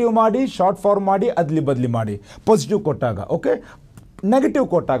 ನೆಗೆಟಿವ್ ಮಾಡಿ, ಶಾರ್ಟ್ ಫಾರ್ಮ್ ಮಾಡಿ, ಅದ್ಲಿ ಬದಲಿ ಮಾಡಿ. ಪಾಸಿಟಿವ್ ಕೊಟ್ಟಾಗ ಓಕೆ, ನೆಗೆಟಿವ್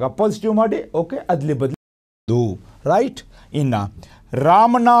ಕೊಟ್ಟಾಗ ಪಾಸಿಟಿವ್ ಮಾಡಿ, ಓಕೆ, ಅದ್ಲಿ ಬದಲಿ. ರೈಟ್. ಇನ್ನು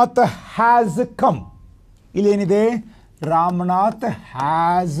Ramnath has come. ಇಲ್ಲೇನಿದೆ? Ramnath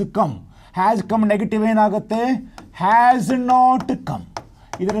has come negative ಏನಾಗುತ್ತೆ? Has not come.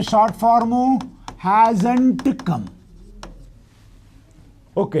 ಇದರ short farm hasn't come.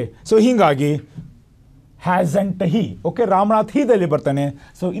 Okay, so ಹೀಗಾಗಿ ಹ್ಯಾಸಂಟ್ ಹಿ. ಓಕೆ, ರಾಮನಾಥ್ ಹೀದಲ್ಲಿ ಬರ್ತಾನೆ,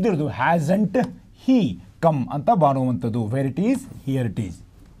 ಸೊ ಇದರದು ಹ್ಯಾಸಂಟ್ ಹಿ ಕಮ್ ಅಂತ ಬಾರುವಂಥದ್ದು. Where it is? Here it is.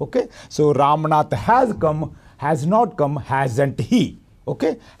 Okay, so Ramnath has come, has not come, hasn't he. Okay,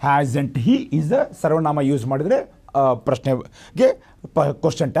 hasn't he is the ಸರ್ವನಾಮ use ಮಾಡಿದರೆ ಪ್ರಶ್ನೆಗೆ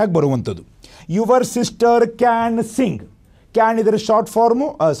question tag ಬರುವಂಥದ್ದು. Your sister can sing. Can ಇದರ short farm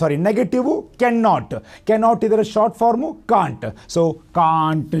negative can not ಇದರ short farm can't, so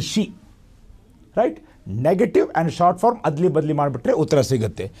can't she. Right. Negative and short form ಅದ್ಲಿ ಬದಲಿ ಮಾಡಿಬಿಟ್ರೆ ಉತ್ತರ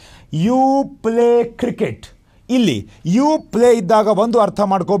ಸಿಗುತ್ತೆ. You play cricket. ಇಲ್ಲಿ ಯು ಪ್ಲೇ ಇದ್ದಾಗ ಒಂದು ಅರ್ಥ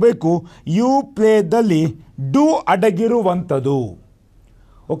ಮಾಡ್ಕೋಬೇಕು, ಯು ಪ್ಲೇದಲ್ಲಿ ಡೂ ಅಡಗಿರುವಂಥದ್ದು.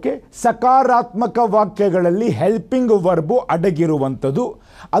 ಓಕೆ, ಸಕಾರಾತ್ಮಕ ವಾಕ್ಯಗಳಲ್ಲಿ ಹೆಲ್ಪಿಂಗ್ ವರ್ಬು ಅಡಗಿರುವಂಥದ್ದು.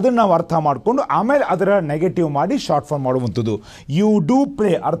 ಅದನ್ನು ನಾವು ಅರ್ಥ ಮಾಡಿಕೊಂಡು ಆಮೇಲೆ ಅದರ ನೆಗೆಟಿವ್ ಮಾಡಿ ಶಾರ್ಟ್ ಫಾರ್ಮ್ ಮಾಡುವಂಥದ್ದು. ಯು ಡೂ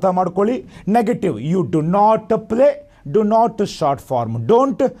ಪ್ಲೇ ಅರ್ಥ ಮಾಡ್ಕೊಳ್ಳಿ, negative you do not play, do not short form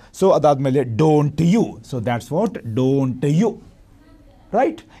don't, so ಅದಾದಮೇಲೆ don't you, so that's what don't you.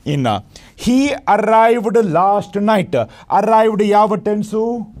 Right. ಇನ್ನು ಹೀ ಅರೈವ್ಡ್ ಲಾಸ್ಟ್ ನೈಟ್. ಅರೈವ್ಡ್ ಯಾವ ಟೆನ್ಸು?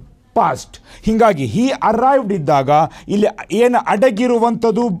 ಪಾಸ್ಟ್. ಹೀಗಾಗಿ ಹೀ arrived ಇದ್ದಾಗ ಇಲ್ಲಿ ಏನು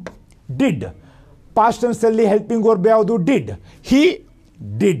ಅಡಗಿರುವಂಥದ್ದು? ಡಿಡ್. ಪಾಸ್ಟ್ ಟೆನ್ಸಲ್ಲಿ ಹೆಲ್ಪಿಂಗ್ ವರ್ಬ್ ಯಾವುದು? ಡಿಡ್. ಹೀ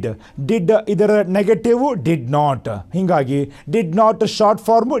ಡಿಡ್ ಇದರ negative did not, ಹೀಗಾಗಿ did not short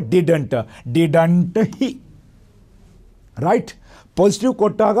farm didn't he. Right. Positive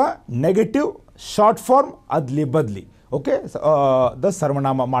ಕೊಟ್ಟಾಗ ನೆಗೆಟಿವ್ ಶಾರ್ಟ್ ಫಾರ್ಮ್ ಅದ್ಲಿ ಬದಲಿ. ಓಕೆ, ದ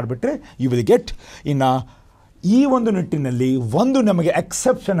ಸರ್ವನಾಮ ಮಾಡಿಬಿಟ್ರೆ ಯು ವಿಲ್ ಗೆಟ್. ಇನ್ನು ಈ ಒಂದು ನಿಟ್ಟಿನಲ್ಲಿ ಒಂದು ನಮಗೆ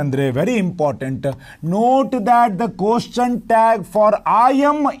ಎಕ್ಸೆಪ್ಷನ್ ಅಂದರೆ very important. Note that the question tag for I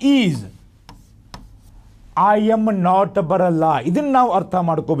M is. I am not ಬರಲ್ಲ, ಇದನ್ನು ನಾವು ಅರ್ಥ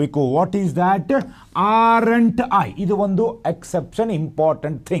ಮಾಡ್ಕೋಬೇಕು. What is that? Aren't I. ಇದು ಒಂದು exception,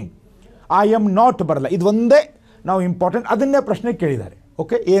 important thing. I am not ಬರಲ್ಲ, ಇದು ಒಂದೇ ನಾವು ಇಂಪಾರ್ಟೆಂಟ್, ಅದನ್ನೇ ಪ್ರಶ್ನೆ ಕೇಳಿದ್ದಾರೆ.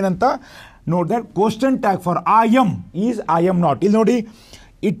 ಓಕೆ, ಏನಂತ ನೋಡಿ, that question tag for I M is I am not. ಇಲ್ಲಿ ನೋಡಿ,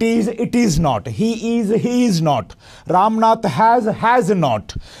 it is not. He is not. Ramnath has not.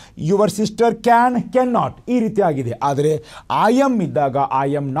 Your sister cannot. ಈ ರೀತಿ ಆಗಿದೆ. ಆದರೆ I am ಇದ್ದಾಗ I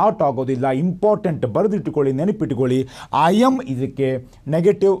am not ಆಗೋದಿಲ್ಲ. ಇಂಪಾರ್ಟೆಂಟ್ ಬರೆದಿಟ್ಟುಕೊಳ್ಳಿ, ನೆನಪಿಟ್ಟುಕೊಳ್ಳಿ. I am ಇದಕ್ಕೆ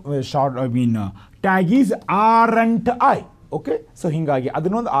negative tag is aren't I. Okay, so ಹೀಗಾಗಿ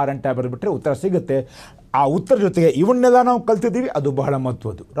ಅದನ್ನೊಂದು aren't I ಬರೆದ್ಬಿಟ್ರೆ ಉತ್ತರ ಸಿಗುತ್ತೆ. ಆ ಉತ್ತರ ಜೊತೆಗೆ ಇವನ್ನೆಲ್ಲ ನಾವು ಕಲ್ತಿದ್ದೀವಿ, ಅದು ಬಹಳ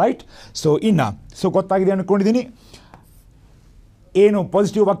ಮಹತ್ವದ್ದು, ರೈಟ್? ಸೊ ಗೊತ್ತಾಗಿದೆ ಅಂದ್ಕೊಂಡಿದ್ದೀನಿ. ಏನು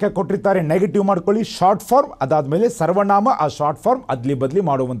ಪಾಸಿಟಿವ್ ವಾಕ್ಯ ಕೊಟ್ಟಿರ್ತಾರೆ ನೆಗೆಟಿವ್ ಮಾಡ್ಕೊಳ್ಳಿ, ಶಾರ್ಟ್ ಫಾರ್ಮ್, ಅದಾದಮೇಲೆ ಸರ್ವನಾಮ, ಆ ಶಾರ್ಟ್ ಫಾರ್ಮ್ ಅದ್ಲಿ ಬದಲಿ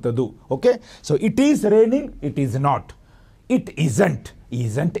ಮಾಡುವಂಥದ್ದು. Okay, so it is raining, it is not. It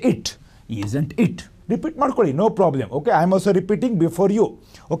isn't it. Repeat ಮಾಡ್ಕೊಳ್ಳಿ, no problem. Okay, I am also repeating before you.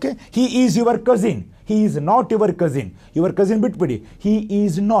 Okay, he is your cousin, he is not your cousin ಬಿಟ್ಬಿಡಿ. He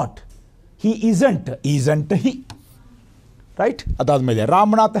is not, he isn't he. Right? ಅದಾದಮೇಲೆ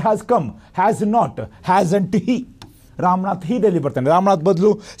Ramnath has come, has not, hasn't ಹಿ. ರಾಮನಾಥ್ ಹೀದಲ್ಲಿ ಬರ್ತಾನೆ, ರಾಮನಾಥ್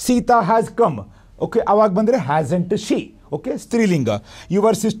ಬದಲು Sita has come. Okay, ಅವಾಗ ಬಂದರೆ hasn't she. Okay, ಸ್ತ್ರೀಲಿಂಗ.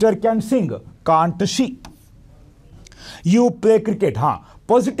 Your sister can sing, can't she. You play cricket. ಹಾಂ,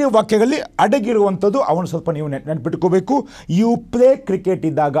 positive ವಾಕ್ಯಗಳಲ್ಲಿ ಅಡಗಿರುವಂಥದ್ದು ಅವನು ಸ್ವಲ್ಪ ನೀವು ನೆನಪಿಟ್ಕೋಬೇಕು. ಯು ಪ್ಲೇ ಕ್ರಿಕೆಟ್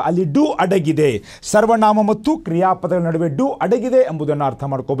ಇದ್ದಾಗ ಅಲ್ಲಿ ಡೂ ಅಡಗಿದೆ. ಸರ್ವನಾಮ ಮತ್ತು ಕ್ರಿಯಾಪದಗಳ ನಡುವೆ ಡೂ ಅಡಗಿದೆ ಎಂಬುದನ್ನು ಅರ್ಥ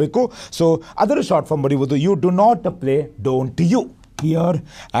ಮಾಡ್ಕೋಬೇಕು. ಸೊ ಅದರ ಶಾರ್ಟ್ ಫಾರ್ಮ್ ಬರೆಯುವುದು you do not play, don't you. Here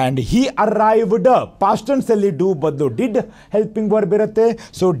and he arrived, past ಟೆನ್ಸಲ್ಲಿ do ಬದಲು ಡಿಡ್ ಹೆಲ್ಪಿಂಗ್ ವರ್ಬ್ ಇರುತ್ತೆ.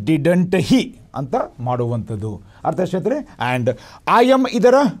 ಸೊ ಡಿಡಂಟ್ ಹಿ ಅಂತ ಮಾಡುವಂಥದ್ದು. ಅರ್ಥ ಆಯ್ತಂದ್ರೆ? ಆ್ಯಂಡ್ ಐ ಎಮ್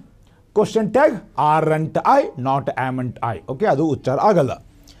ಇದರ question tag aren't I, not ಆಮಂಟ್ I. Okay, ಅದು ಉಚ್ಚಾರ ಆಗಲ್ಲ.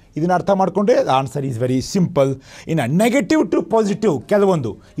 ಇದನ್ನು ಅರ್ಥ ಮಾಡಿಕೊಂಡ್ರೆ ಆನ್ಸರ್ ಈಸ್ ವೆರಿ ಸಿಂಪಲ್. ಇನ್ನು ನೆಗೆಟಿವ್ ಟು ಪಾಸಿಟಿವ್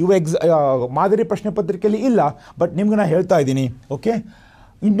ಕೆಲವೊಂದು ಇವು ಮಾದರಿ ಪ್ರಶ್ನೆ ಪತ್ರಿಕೆಯಲ್ಲಿ ಇಲ್ಲ, ಬಟ್ ನಿಮ್ಗೆ ನಾನು ಹೇಳ್ತಾ ಇದ್ದೀನಿ. ಓಕೆ,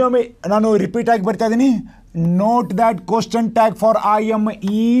 ಇನ್ನೊಮ್ಮೆ ನಾನು ರಿಪೀಟ್ ಆಗಿ ಬರ್ತಾ ಇದ್ದೀನಿ. Note that question tag for I M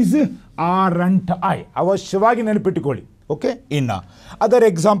is aren't I, ಅವಶ್ಯವಾಗಿ ನೆನಪಿಟ್ಟುಕೊಳ್ಳಿ. ಓಕೆ, ಇನ್ನು other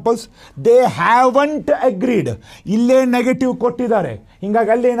examples, they haven't agreed. ಇಲ್ಲೇ ನೆಗೆಟಿವ್ ಕೊಟ್ಟಿದ್ದಾರೆ,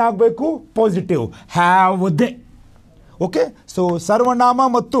 ಹೀಗಾಗಿ ಅಲ್ಲೇನಾಗಬೇಕು? Positive, have they. Okay, so ಸರ್ವನಾಮ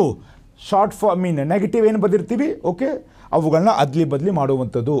ಮತ್ತು ಶಾರ್ಟ್ ಫಾರ್ಮ್ ನೆಗೆಟಿವ್ ಏನು ಬದಿರ್ತೀವಿ, ಓಕೆ, ಅವುಗಳನ್ನ ಅದ್ಲಿ ಬದಲಿ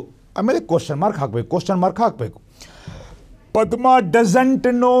ಮಾಡುವಂಥದ್ದು. ಆಮೇಲೆ ಕ್ವಶನ್ ಮಾರ್ಕ್ ಹಾಕಬೇಕು. ಪದ್ಮಾ ಡಸಂಟ್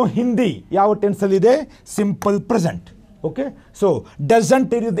ನೋ ಹಿಂದಿ ಯಾವ ಟೆನ್ಸಲ್ಲಿದೆ? Simple present. Okay, so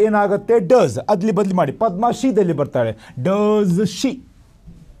doesn't ಇರೋದು ಏನಾಗುತ್ತೆ? ಡಸ್, ಅದ್ಲಿ ಬದಲಿ ಮಾಡಿ. ಪದ್ಮಾ ಶೀದಲ್ಲಿ ಬರ್ತಾಳೆ, does she.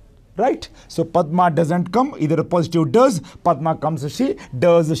 Right? So Padma doesn't come, ಇದರ positive does, Padma comes she,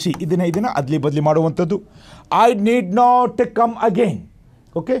 does she. ಇದನ್ನು ಅದ್ಲಿ ಬದಲಿ ಮಾಡುವಂಥದ್ದು. I need not come again.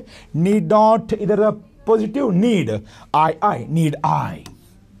 Okay, need not ಇದರ positive need, I need I.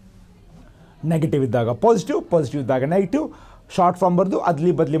 Negative ಇದ್ದಾಗ ಪಾಸಿಟಿವ್ ಇದ್ದಾಗ ನೆಗೆಟಿವ್, ಶಾರ್ಟ್ ಫಾರ್ಮ್ ಬರೆದು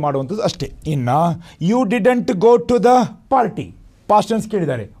ಅದ್ಲಿ ಬದಲಿ ಮಾಡುವಂಥದ್ದು ಅಷ್ಟೇ. ಇನ್ನು you didn't go to the party, past tense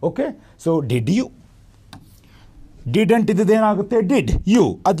ಕೇಳಿದ್ದಾರೆ. Okay, so did you. Didn't ಇದ್ದದ್ದು ಏನಾಗುತ್ತೆ? ಡಿಡ್ ಯು,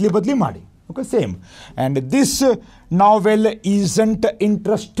 ಅದ್ಲಿ ಬದಲಿ ಮಾಡಿ. Okay, same. And this novel isn't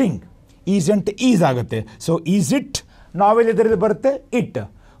interesting, isn't is ಆಗುತ್ತೆ. ಸೊ ಈಸ್ ಇಟ್, ನಾವೆಲ್ ಇದರಲ್ಲಿ ಬರುತ್ತೆ ಇಟ್.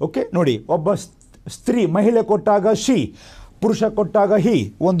 ಓಕೆ, ನೋಡಿ, ಒಬ್ಬ ಸ್ತ್ರೀ ಮಹಿಳೆ ಕೊಟ್ಟಾಗ ಶಿ, ಪುರುಷ ಕೊಟ್ಟಾಗ ಹಿ,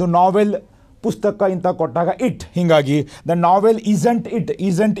 ಒಂದು ನಾವೆಲ್ ಪುಸ್ತಕ ಇಂಥ ಕೊಟ್ಟಾಗ ಇಟ್. ಹೀಗಾಗಿ ದ ನಾವೆಲ್ ಈಸಂಟ್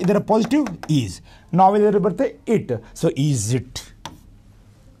ಇದರ ಪಾಸಿಟಿವ್ ಈಸ್, ನಾವೆಲ್ ಇದರಲ್ಲಿ ಬರುತ್ತೆ it. So is it.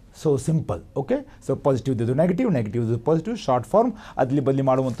 So simple. Okay, so positive ಇದ್ದು ನೆಗೆಟಿವ್ ಇದ್ದು ಪಾಸಿಟಿವ್, ಶಾರ್ಟ್ ಫಾರ್ಮ್ ಅದ್ಲಿ ಬದಲಿ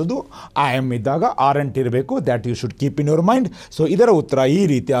ಮಾಡುವಂಥದ್ದು. ಐ ಎಮ್ ಇದ್ದಾಗ ಆರಂಟ್ ಇರಬೇಕು, that you should keep in your mind. So ಇದರ ಉತ್ತರ ಈ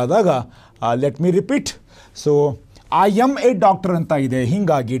ರೀತಿ ಆದಾಗ let me repeat. So I M A doctor ಅಂತ ಇದೆ,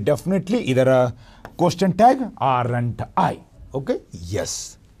 ಹೀಗಾಗಿ ಡೆಫಿನೆಟ್ಲಿ ಇದರ question tag aren't I. Okay, S.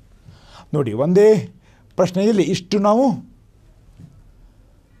 ನೋಡಿ, ಒಂದೇ ಪ್ರಶ್ನೆಯಲ್ಲಿ ಇಷ್ಟು ನಾವು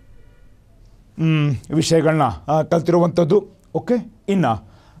ವಿಷಯಗಳನ್ನ ಕಲ್ತಿರುವಂಥದ್ದು. ಓಕೆ, ಇನ್ನು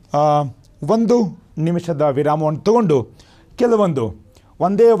ಒಂದು ನಿಮಿಷದ ವಿರಾಮವನ್ನು ತಗೊಂಡು ಕೆಲವೊಂದು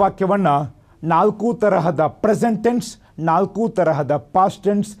ಒಂದೇ ವಾಕ್ಯವನ್ನು 4 ತರಹದ ಪ್ರೆಸೆಂಟ್ ಟೆನ್ಸ್, 4 ತರಹದ ಪಾಸ್ಟ್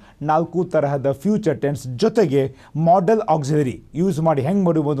ಟೆನ್ಸ್, 4 ತರಹದ ಫ್ಯೂಚರ್ ಟೆನ್ಸ್ ಜೊತೆಗೆ ಮಾಡೆಲ್ ಆಕ್ಸಿಲರಿ ಯೂಸ್ ಮಾಡಿ ಹೆಂಗೆ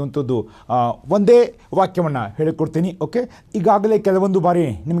ಮಾಡ್ಬೋದು ಅಂಥದ್ದು ಒಂದೇ ವಾಕ್ಯವನ್ನು ಹೇಳಿಕೊಡ್ತೀನಿ. ಓಕೆ, ಈಗಾಗಲೇ ಕೆಲವೊಂದು ಬಾರಿ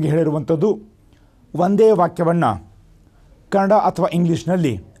ನಿಮಗೆ ಹೇಳಿರುವಂಥದ್ದು, ಒಂದೇ ವಾಕ್ಯವನ್ನು ಕನ್ನಡ ಅಥವಾ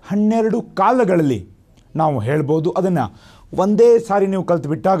ಇಂಗ್ಲೀಷ್ನಲ್ಲಿ 12 ಕಾಲಗಳಲ್ಲಿ ನಾವು ಹೇಳ್ಬೋದು. ಅದನ್ನು ಒಂದೇ ಸಾರಿ ನೀವು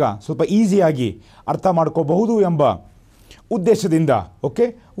ಕಲ್ತುಬಿಟ್ಟಾಗ ಸ್ವಲ್ಪ ಈಸಿಯಾಗಿ ಅರ್ಥ ಮಾಡ್ಕೋಬಹುದು ಎಂಬ ಉದ್ದೇಶದಿಂದ ಓಕೆ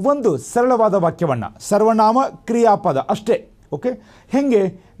ಒಂದು ಸರಳವಾದ ವಾಕ್ಯವನ್ನು ಸರ್ವನಾಮ ಕ್ರಿಯಾಪದ ಅಷ್ಟೇ ಓಕೆ ಹೇಗೆ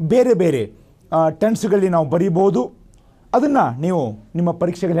ಬೇರೆ ಬೇರೆ ಟೆನ್ಸ್ಗಳಲ್ಲಿ ನಾವು ಬರೀಬಹುದು ಅದನ್ನು ನೀವು ನಿಮ್ಮ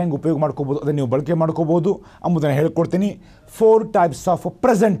ಪರೀಕ್ಷೆಗಳಲ್ಲಿ ಹೆಂಗೆ ಉಪಯೋಗ ಮಾಡ್ಕೋಬೋದು ಅದನ್ನು ನೀವು ಬಳಕೆ ಮಾಡ್ಕೋಬೋದು ಎಂಬುದನ್ನು ಹೇಳ್ಕೊಡ್ತೀನಿ 4 types of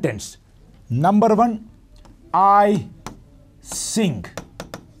present tense number 1 I sing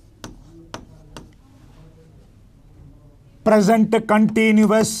present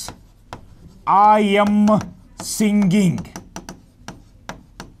continuous I am singing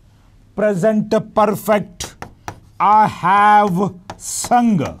present perfect, I have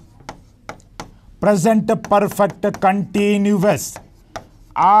Sung. Present perfect continuous,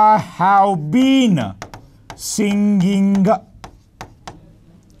 I have been singing.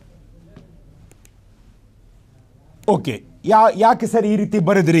 Okay, ಯಾಕೆ ಸರ್ ಈ ರೀತಿ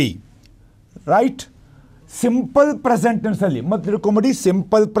ಬರೆದ್ರಿ? ರೈಟ್, ಸಿಂಪಲ್ ಪ್ರೆಸೆಂಟ್ ಟೆನ್ಸಲ್ಲಿ ಮತ್ತೆ ತಿಳ್ಕೊಂಬಿಡಿ.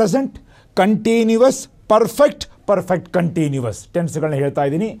 Simple present, continuous, perfect, perfect continuous ಟೆನ್ಸ್ಗಳನ್ನ ಹೇಳ್ತಾ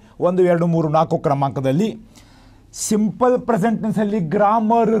ಇದ್ದೀನಿ. 1 2 3 4 ಕ್ರಮಾಂಕದಲ್ಲಿ. Simple present ಟೆನ್ಸಲ್ಲಿ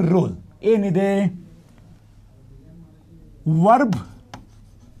grammar rule ಏನಿದೆ? Verb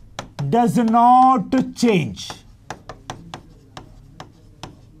does not change.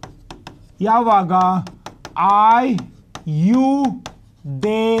 ಯಾವಾಗ? I, you,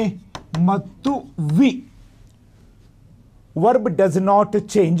 they ಮತ್ತು V. Verb does not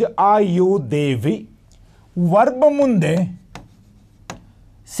change, I, you, they, V. Verb ಮುಂದೆ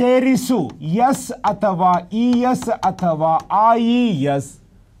ಸೇರಿಸು ಎಸ್ ಅಥವಾ E S ಅಥವಾ ಐ ಇ ಎಸ್.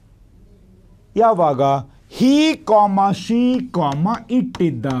 ಯಾವಾಗ? ಹಿ ಕಾಮ ಶಿ ಕಾಮ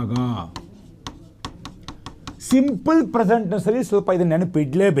ಇಟ್ಟಿದ್ದಾಗ. ಸಿಂಪಲ್ ಪ್ರೆಸೆಂಟ್ನಲ್ಲಿ ಸ್ವಲ್ಪ ಇದನ್ನು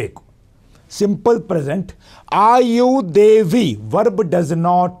ನೆನಪಿಡಲೇಬೇಕು. Simple present, I, you, they, V. Verb does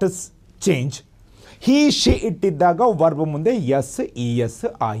not change. He she ಇಟ್ಟಿದ್ದಾಗ verb ಮುಂದೆ S, E S,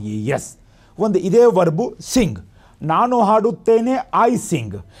 I E S. ಒಂದು ಇದೇ ವರ್ಬು ಸಿಂಗ್. ನಾನು ಹಾಡುತ್ತೇನೆ, ಐ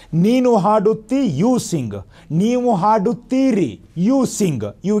ಸಿಂಗ್. ನೀನು ಹಾಡುತ್ತಿ, ಯು ಸಿಂಗ್. ನೀವು ಹಾಡುತ್ತೀರಿ, ಯು ಸಿಂಗ್.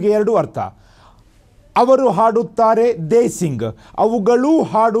 ಇವಿಗೆ 2 ಅರ್ಥ. ಅವರು ಹಾಡುತ್ತಾರೆ, ದೇ ಸಿಂಗ್. ಅವುಗಳು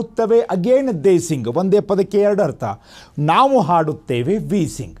ಹಾಡುತ್ತವೆ, ಅಗೇನ್ ದೇ ಸಿಂಗ್. ಒಂದೇ ಪದಕ್ಕೆ 2 ಅರ್ಥ. ನಾವು ಹಾಡುತ್ತೇವೆ, ವಿ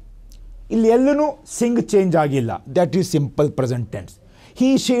ಸಿಂಗ್. ಇಲ್ಲಿ ಎಲ್ಲೂ ಸಿಂಗ್ ಚೇಂಜ್ ಆಗಿಲ್ಲ. That is simple present tense. He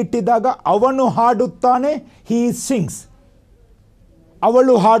she ಇಟ್ಟಿದ್ದಾಗ ಅವನು ಹಾಡುತ್ತಾನೆ, ಹಿ ಸಿಂಗ್ಸ್.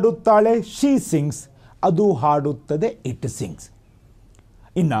 ಅವಳು ಹಾಡುತ್ತಾಳೆ, ಶಿ ಸಿಂಗ್ಸ್. ಅದು ಹಾಡುತ್ತದೆ, ಇಟ್ ಸಿಂಗ್ಸ್.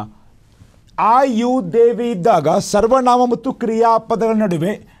 ಇನ್ನು ಐ, ಯು, ದೇ, ವಿ ಇದ್ದಾಗ ಸರ್ವನಾಮ ಮತ್ತು ಕ್ರಿಯಾಪದಗಳ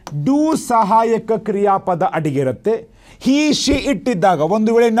ನಡುವೆ ಡೂ ಸಹಾಯಕ ಕ್ರಿಯಾಪದ ಅಡಗಿರುತ್ತೆ. ಹಿ ಶಿ ಇಟ್ಟಿದ್ದಾಗ ಒಂದು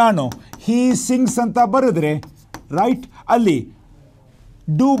ವೇಳೆ ನಾನು ಹಿ ಸಿಂಗ್ಸ್ ಅಂತ ಬರೆದ್ರೆ ರೈಟ್, ಅಲ್ಲಿ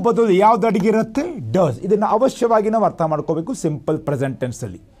ಡೂ ಬದಲು ಯಾವ್ದು ಅಡಗಿರುತ್ತೆ? ಡಸ್. ಇದನ್ನು ಅವಶ್ಯವಾಗಿ ನಾವು ಅರ್ಥ ಮಾಡ್ಕೋಬೇಕು simple present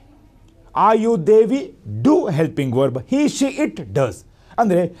ಟೆನ್ಸಲ್ಲಿ. I, you, they, we do helping verb, he she it does.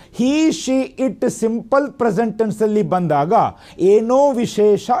 ಅಂದರೆ he she it simple present ಟೆನ್ಸಲ್ಲಿ ಬಂದಾಗ ಏನೋ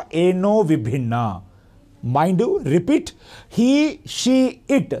ವಿಶೇಷ, ಏನೋ ವಿಭಿನ್ನ. Mind repeat. He she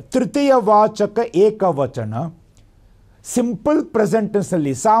it ತೃತೀಯ ವಾಚಕ ಏಕವಚನ. ಸಿಂಪಲ್ ಪ್ರೆಸೆಂಟ್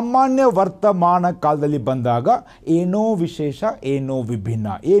ಟೆನ್ಸಲ್ಲಿ ಸಾಮಾನ್ಯ ವರ್ತಮಾನ ಕಾಲದಲ್ಲಿ ಬಂದಾಗ ಏನೋ ವಿಶೇಷ, ಏನೋ ವಿಭಿನ್ನ.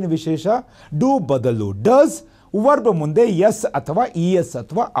 ಏನು ವಿಶೇಷ? ಡೂ ಬದಲು ಡಸ್, ವರ್ಬ್ ಮುಂದೆ ಎಸ್ ಅಥವಾ ಇ ಎಸ್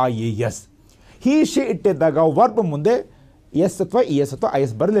ಅಥವಾ I E S. He she ಇಟ್ಟಿದ್ದಾಗ verb ಮುಂದೆ ಎಸ್ ಅಥವಾ ಇ ಎಸ್ ಅಥವಾ ಐ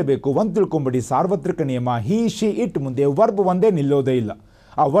ಎಸ್ ಬರಲೇಬೇಕು. ಒಂದು ತಿಳ್ಕೊಂಬಿಡಿ, ಸಾರ್ವತ್ರಿಕ ನಿಯಮ. ಹಿ ಶಿ ಇಟ್ ಮುಂದೆ ವರ್ಬ್ ಒಂದೇ ನಿಲ್ಲೋದೇ ಇಲ್ಲ.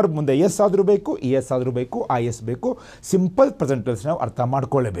 ಆ ವರ್ಬ್ ಮುಂದೆ ಎಸ್ ಆದರೂ ಬೇಕು, ಇ ಎಸ್ ಆದರೂ ಬೇಕು, ಐ ಎಸ್ ಬೇಕು. ಸಿಂಪಲ್ ಪ್ರೆಸೆಂಟ್ ಟೆನ್ಸ್ ನಾವು ಅರ್ಥ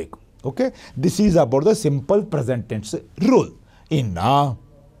ಮಾಡ್ಕೊಳ್ಳೇಬೇಕು. Okay, this is about the simple present tense rule. ಇನ್ನು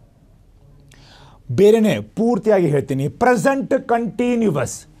ಬೇರೆನೇ ಪೂರ್ತಿಯಾಗಿ ಹೇಳ್ತೀನಿ. ಪ್ರೆಸೆಂಟ್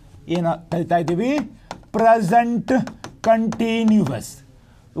ಕಂಟಿನ್ಯೂಸ್ ಏನು ಕಲಿತಾ ಇದ್ದೀವಿ? Present continuous.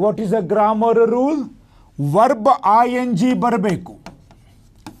 What is the grammar rule? Verb I N G ಬರಬೇಕು.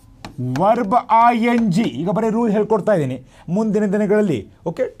 Verb I N G. ಈಗ ಬರೀ ರೂಲ್ ಹೇಳ್ಕೊಡ್ತಾ ಇದ್ದೀನಿ. ಮುಂದಿನ ದಿನಗಳಲ್ಲಿ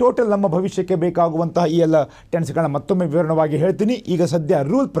ಓಕೆ ಟೋಟಲ್ ನಮ್ಮ ಭವಿಷ್ಯಕ್ಕೆ ಬೇಕಾಗುವಂತಹ ಈ ಎಲ್ಲ ಟೆನ್ಸ್ಗಳನ್ನ ಮತ್ತೊಮ್ಮೆ ವಿವರಣವಾಗಿ ಹೇಳ್ತೀನಿ. ಈಗ ಸದ್ಯ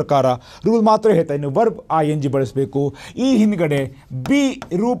ರೂಲ್ ಪ್ರಕಾರ ರೂಲ್ ಮಾತ್ರ ಹೇಳ್ತಾ ಇದ್ದೀನಿ. ವರ್ಬ್ ಐ ಎನ್ ಜಿ ಬಳಸಬೇಕು. ಈ ಹಿಂದ್ಗಡೆ ಬಿ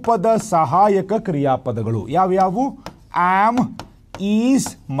ರೂಪದ ಸಹಾಯಕ ಕ್ರಿಯಾಪದಗಳು ಯಾವ್ಯಾವು? ಆಮ್, ಈಸ್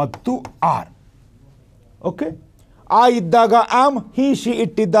ಮತ್ತು ಆರ್. ಓಕೆ, ಆ ಇದ್ದಾಗ am, he she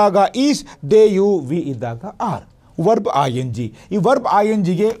ಇಟ್ಟಿದ್ದಾಗ is, they you V ಇದ್ದಾಗ R. Verb I N G. ಈ ವರ್ಬ್ ಐ ಎನ್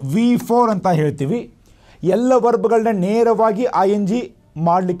ಜಿಗೆ V4 ಅಂತ ಹೇಳ್ತೀವಿ. ಎಲ್ಲ ವರ್ಬ್ಗಳನ್ನ ನೇರವಾಗಿ ಐ ಎನ್ ಜಿ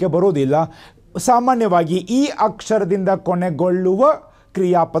ಮಾಡಲಿಕ್ಕೆ ಬರೋದಿಲ್ಲ. ಸಾಮಾನ್ಯವಾಗಿ ಈ ಅಕ್ಷರದಿಂದ ಕೊನೆಗೊಳ್ಳುವ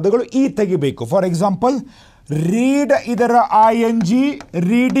ಕ್ರಿಯಾಪದಗಳು ಈ ತೆಗಿಬೇಕು. ಫಾರ್ ಎಕ್ಸಾಂಪಲ್ ರೀಡ್, ಇದರ ಐ ಎನ್ ಜಿ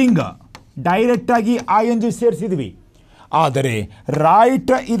ರೀಡಿಂಗ್, ಡೈರೆಕ್ಟಾಗಿ ಐ ಎನ್ ಜಿ ಸೇರಿಸಿದ್ವಿ. ಆದರೆ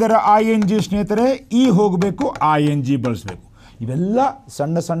ರೈಟ್, ಇದರ ಐ ಎನ್ ಜಿ ಸ್ನೇಹಿತರೆ ಈ ಹೋಗಬೇಕು, ಐ ಎನ್ ಜಿ ಬಳಸಬೇಕು. ಇವೆಲ್ಲ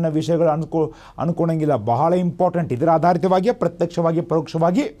ಸಣ್ಣ ಸಣ್ಣ ವಿಷಯಗಳು ಅನ್ಕೊಳಂಗಿಲ್ಲ, ಬಹಳ ಇಂಪಾರ್ಟೆಂಟ್. ಇದರ ಆಧಾರಿತವಾಗಿ ಪ್ರತ್ಯಕ್ಷವಾಗಿ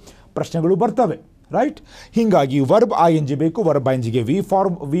ಪರೋಕ್ಷವಾಗಿ ಪ್ರಶ್ನೆಗಳು ಬರ್ತವೆ. ರೈಟ್, ಹೀಗಾಗಿ ವರ್ಬ್ ಐ ಎನ್ ಜಿ ಬೇಕು. ವರ್ಬ್ ಐ ಎನ್ ಜಿಗೆ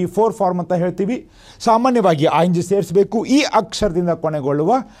V4 ಫಾರ್ಮ್ ಅಂತ ಹೇಳ್ತೀವಿ. ಸಾಮಾನ್ಯವಾಗಿ ಐ ಎನ್ ಜಿ ಸೇರಿಸಬೇಕು. ಈ ಅಕ್ಷರದಿಂದ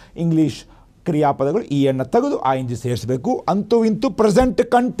ಕೊನೆಗೊಳ್ಳುವ ಇಂಗ್ಲೀಷ್ ಕ್ರಿಯಾಪದಗಳು ಈ ಅನ್ನು ತೆಗೆದು ಐ ಎನ್ ಜಿ ಸೇರಿಸಬೇಕು. ಅಂತೂ ಇಂತೂ ಪ್ರೆಸೆಂಟ್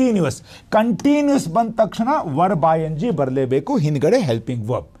ಕಂಟಿನ್ಯೂಸ್ ಬಂದ ತಕ್ಷಣ ವರ್ಬ್ ಐ ಎನ್ ಜಿ ಬರಲೇಬೇಕು, ಹಿಂದ್ಗಡೆ ಹೆಲ್ಪಿಂಗ್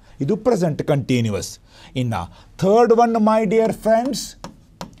ವರ್ಬ್. ಇದು ಪ್ರೆಸೆಂಟ್ ಕಂಟಿನ್ಯೂಸ್. ಇನ್ನು third one my dear friends,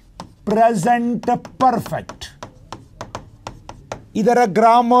 present perfect. ಇದರ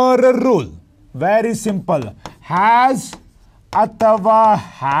grammar rule very simple. Has, ಅಥವಾ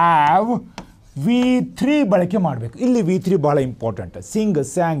ಹ್ಯಾವ್ V3 ಬಳಕೆ ಮಾಡಬೇಕು. ಇಲ್ಲಿ V3 ಬಹಳ ಇಂಪಾರ್ಟೆಂಟ್. ಸಿಂಗ್,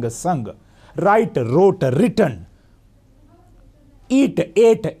 ಸ್ಯಾಂಗ್, ಸಂಗ್, ರೈಟ್, ರೋಟ್, ರಿಟರ್ನ್, ಈಟ್,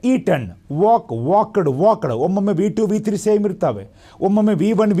 eight, eaten, walk, walked, walked. ಒಮ್ಮೊಮ್ಮೆ V2 V3 ಸೇಮ್ ಇರ್ತವೆ, ಒಮ್ಮೊಮ್ಮೆ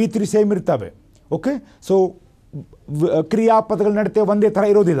V1 V3 ಸೇಮ್ ಇರ್ತವೆ. ಓಕೆ, ಸೊ ಕ್ರಿಯಾಪದಗಳ ನಡತೆ ಒಂದೇ ಥರ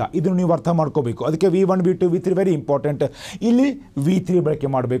ಇರೋದಿಲ್ಲ, ಇದನ್ನು ನೀವು ಅರ್ಥ ಮಾಡ್ಕೋಬೇಕು. ಅದಕ್ಕೆ V1 V2 V3 very important. ಇಲ್ಲಿ V3 ಬಳಕೆ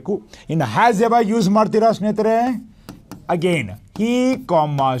ಮಾಡಬೇಕು. ಇನ್ನು ಹ್ಯಾಸ್ ಯಾವಾಗ ಯೂಸ್ ಮಾಡ್ತೀರಾ ಸ್ನೇಹಿತರೆ? ಅಗೇನ್ ಹಿ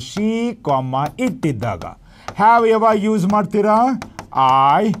ಕಾಮ ಶಿ ಕಾಮ ಇಟ್ ಇದ್ದಾಗ. ಹ್ಯಾವ್ ಯಾವಾಗ ಯೂಸ್ ಮಾಡ್ತೀರಾ?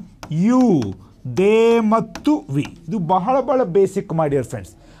 ಐ, ಯು, ದೇ ಮತ್ತು ವಿ. ಇದು ಬಹಳ ಬಹಳ ಬೇಸಿಕ್ ಮೈ ಡಿಯರ್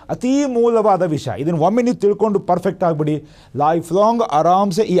ಫ್ರೆಂಡ್ಸ್, ಅತೀ ಮೂಲವಾದ ವಿಷಯ. ಇದನ್ನು ಒಮ್ಮೆ ನೀವು ತಿಳ್ಕೊಂಡು ಪರ್ಫೆಕ್ಟ್ ಆಗಿಬಿಡಿ, ಲೈಫ್ ಲಾಂಗ್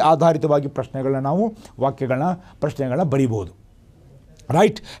ಆರಾಮ್ಸೆ ಈ ಆಧಾರಿತವಾಗಿ ಪ್ರಶ್ನೆಗಳನ್ನ ನಾವು ಪ್ರಶ್ನೆಗಳನ್ನ ಬರೀಬೋದು.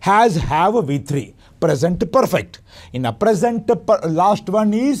 Right, has, have, V3 present perfect. ಇನ್ನು present last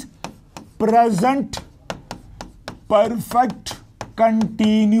one is present perfect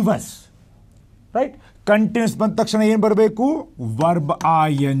continuous. Right, continuous ಬಂದ ತಕ್ಷಣ ಏನು ಬರಬೇಕು? Verb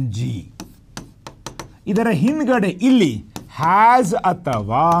ING. ಇದರ ಹಿಂದ್ಗಡೆ ಇಲ್ಲಿ ಹ್ಯಾಸ್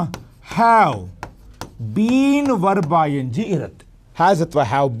ಅಥವಾ ಹ್ಯಾವ್ ಬೀನ್ ವರ್ಬ್ ING ಇರುತ್ತೆ. ಹ್ಯಾಸ್ ಅಥವಾ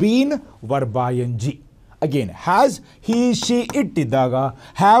have been verb ING. Again has he she it ಇದ್ದಾಗ,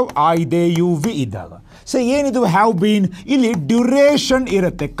 have I they you V ಇದ್ದಾಗ. ಸೊ ಏನಿದು ಹ್ಯಾವ್ ಬೀನ್? ಇಲ್ಲಿ ಡ್ಯುರೇಷನ್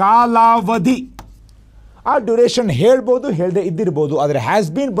ಇರುತ್ತೆ, ಕಾಲಾವಧಿ. ಆ ಡ್ಯುರೇಷನ್ ಹೇಳ್ಬೋದು, ಹೇಳದೆ ಇದ್ದಿರ್ಬೋದು. ಆದರೆ ಹ್ಯಾಸ್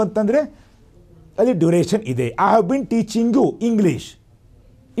ಬೀನ್ ಬಂತಂದರೆ ಅಲ್ಲಿ ಡ್ಯುರೇಷನ್ ಇದೆ. I have been teaching you English,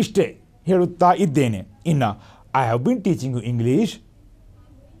 ಇಷ್ಟೇ ಹೇಳುತ್ತಾ ಇದ್ದೇನೆ. ಇನ್ನು I have been teaching you English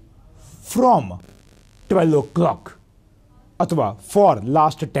from 12 o'clock ಅಥವಾ ಫಾರ್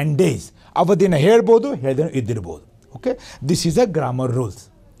ಲಾಸ್ಟ್ 10 days. ಅವಧಿನ ಹೇಳ್ಬೋದು, ಹೇಳದೆ ಇದ್ದಿರ್ಬೋದು. Okay, this is a grammar rules.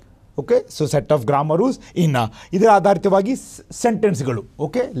 Okay, so set of grammar rules. ಇನ್ನು ಇದರ ಆಧಾರಿತವಾಗಿ ಸೆಂಟೆನ್ಸ್ಗಳು.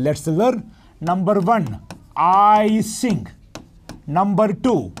 Okay, let's learn. Number 1, I sing. Number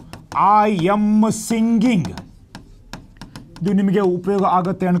 2, I M singing. ಇದು ನಿಮಗೆ ಉಪಯೋಗ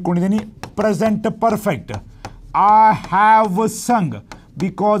ಆಗುತ್ತೆ ಅಂದ್ಕೊಂಡಿದ್ದೀನಿ. Present perfect, I have Sung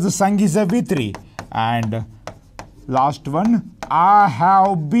because Sung is a V3. And last one, I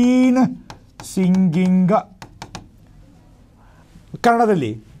have been singing.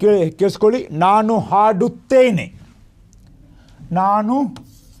 ಕನ್ನಡದಲ್ಲಿ ಕೇಳಿಸ್ಕೊಳ್ಳಿ. ನಾನು ಹಾಡುತ್ತೇನೆ, ನಾನು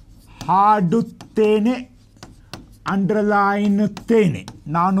ಹಾಡುತ್ತೇನೆ, ಅಂಡರ್ಲೈನ್ ತೇನೆ.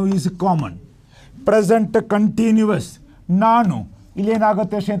 ನಾನು ಈಸ್ ಕಾಮನ್. ಪ್ರೆಸೆಂಟ್ ಕಂಟಿನ್ಯೂವಸ್, ನಾನು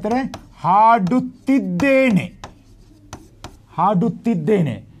ಇಲ್ಲೇನಾಗುತ್ತೆ ಸ್ನೇಹಿತರೆ? ಹಾಡುತ್ತಿದ್ದೇನೆ,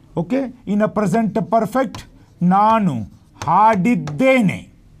 ಹಾಡುತ್ತಿದ್ದೇನೆ. ಓಕೆ, ಇನ್ನು ಪ್ರೆಸೆಂಟ್ ಪರ್ಫೆಕ್ಟ್, ನಾನು ಹಾಡಿದ್ದೇನೆ.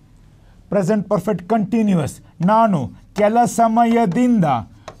 ಪ್ರೆಸೆಂಟ್ ಪರ್ಫೆಕ್ಟ್ ಕಂಟಿನ್ಯೂವಸ್, ನಾನು ಕೆಲ ಸಮಯದಿಂದ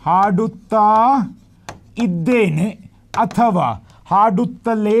ಹಾಡುತ್ತಾ ಇದ್ದೇನೆ ಅಥವಾ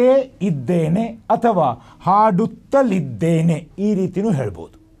ಹಾಡುತ್ತಲೇ ಇದ್ದೇನೆ ಅಥವಾ ಹಾಡುತ್ತಲಿದ್ದೇನೆ, ಈ ರೀತಿಯೂ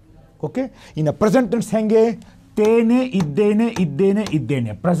ಹೇಳ್ಬೋದು. ಓಕೆ, ಇನ್ನು ಪ್ರೆಸೆಂಟ್ ಟೆನ್ಸ್ ಹೆಂಗೆ? ತೇನೆ, ಇದ್ದೇನೆ, ಇದ್ದೇನೆ,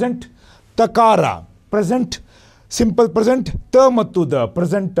 ಇದ್ದೇನೆ. ಪ್ರೆಸೆಂಟ್ ತಕಾರ, ಪ್ರೆಸೆಂಟ್ ಸಿಂಪಲ್ ಪ್ರೆಸೆಂಟ್ ತ ಮತ್ತು the.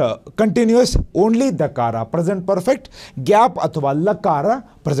 Present continuous only ದಕಾರ. Present perfect gap ಅಥವಾ ಲಕಾರ.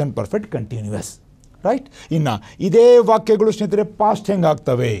 Present perfect continuous. ರೈಟ್, ಇನ್ನು ಇದೇ ವಾಕ್ಯಗಳು ಸ್ನೇಹಿತರೆ past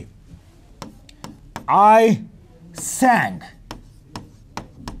ಹೆಂಗಾಗ್ತವೆ? I sang,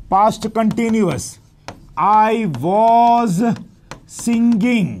 past continuous. I was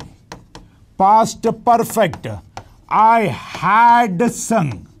singing, past perfect. I had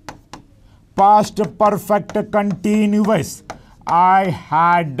sung, past perfect continuous. I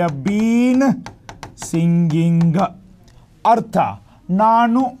had been singing. ಅರ್ಥ,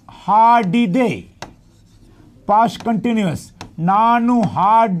 ನಾನು ಹಾಡಿದೆ. past continuous, ನಾನು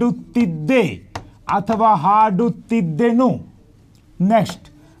ಹಾಡುತ್ತಿದ್ದೆ ಅಥವಾ ಹಾಡುತ್ತಿದ್ದೆನು. ನೆಕ್ಸ್ಟ್,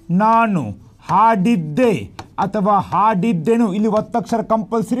 ನಾನು ಹಾಡಿದ್ದೆ ಅಥವಾ ಹಾಡಿದ್ದೆನು. ಇಲ್ಲಿ ಒತ್ತಕ್ಷರ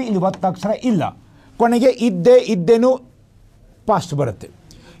ಕಂಪಲ್ಸರಿ, ಇಲ್ಲಿ ಒತ್ತಕ್ಷರ ಇಲ್ಲ. ಕೊನೆಗೆ ಇದ್ದೆ, ಇದ್ದೆನು ಪಾಸ್ಟ್ ಬರುತ್ತೆ.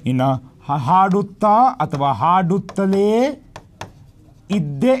 ಇನ್ನು ಹಾಡುತ್ತಾ ಅಥವಾ ಹಾಡುತ್ತಲೇ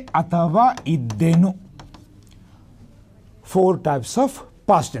ಇದ್ದೆ ಅಥವಾ ಇದ್ದೆನು. 4 types ಆಫ್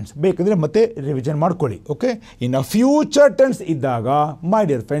ಪಾಸ್ಟ್ ಟೆನ್ಸ್. ಬೇಕಂದರೆ ಮತ್ತೆ ರಿವಿಷನ್ ಮಾಡ್ಕೊಳ್ಳಿ. ಓಕೆ, ಇನ್ನು ಫ್ಯೂಚರ್ ಟೆನ್ಸ್ ಇದ್ದಾಗ ಮೈ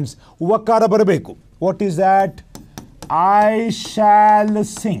ಡಿಯರ್ ಫ್ರೆಂಡ್ಸ್ ವಕಾರ ಬರಬೇಕು. What is that? I shall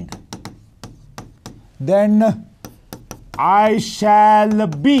sing. Then I shall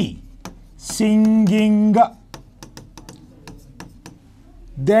be singing.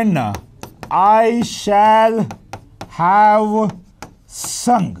 Then I shall have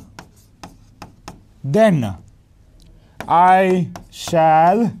sung. Then I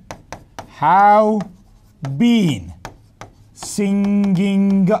shall have been singing.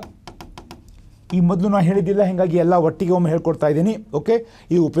 ಈ ಮೊದಲು ನಾನು ಹೇಳಿದ್ದಿಲ್ಲ, ಹೀಗಾಗಿ ಎಲ್ಲ ಒಟ್ಟಿಗೆ ಒಮ್ಮೆ ಹೇಳ್ಕೊಡ್ತಾ ಇದ್ದೀನಿ. ಓಕೆ,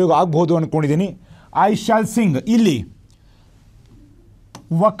 ಇದು ಉಪಯೋಗ ಆಗ್ಬೋದು ಅಂದ್ಕೊಂಡಿದ್ದೀನಿ. ಐ ಶಾಲ್ ಸಿಂಗ್, ಇಲ್ಲಿ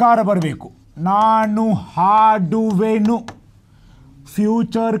ವಕಾರ ಬರಬೇಕು. ನಾನು ಹಾಡುವೆನು.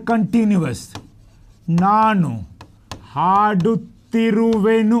 Future continuous. ನಾನು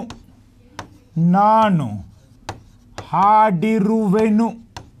ಹಾಡುತ್ತಿರುವೆನು. ನಾನು ಹಾಡಿರುವೆನು.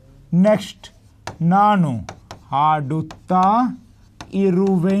 ನೆಕ್ಸ್ಟ್, ನಾನು ಹಾಡುತ್ತಾ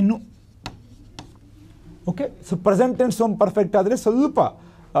ಇರುವೆನು. ಓಕೆ, ಸೊ ಪ್ರೆಸೆಂಟ್ ಟೆನ್ಸ್ ಒಂದು ಪರ್ಫೆಕ್ಟ್ ಆದರೆ ಸ್ವಲ್ಪ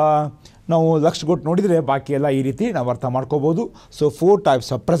ನಾವು ಲಕ್ಷ ಕೊಟ್ಟು ನೋಡಿದರೆ ಬಾಕಿ ಎಲ್ಲ ಈ ರೀತಿ ನಾವು ಅರ್ಥ ಮಾಡ್ಕೋಬೋದು. So 4 types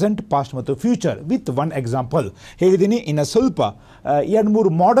of present, past ಮತ್ತು ಫ್ಯೂಚರ್ ವಿತ್ 1 ಎಕ್ಸಾಂಪಲ್ ಹೇಳಿದ್ದೀನಿ. ಇನ್ನು ಸ್ವಲ್ಪ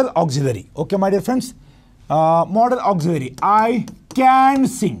 2-3 ಮಾಡಲ್ auxiliary. Okay my dear friends, model auxiliary. I can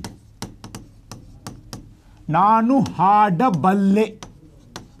sing. ನಾನು ಹಾಡಬಲ್ಲೆ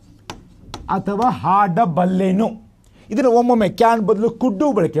ಅಥವಾ ಹಾಡಬಲ್ಲೆನು. ಇದನ್ನು ಒಮ್ಮೊಮ್ಮೆ ಕ್ಯಾನ್ ಬದಲು ಕುಡ್ಡು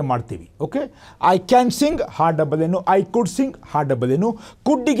ಬಳಕೆ ಮಾಡ್ತೀವಿ. Okay, I can sing ಹಾಡಬಲ್ಲೆನು, I could Singh ಹಾಡಬಲ್ಲೆನು.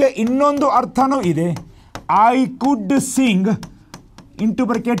 ಕುಡ್ಡಿಗೆ ಇನ್ನೊಂದು ಅರ್ಥನೂ ಇದೆ. I could Singh into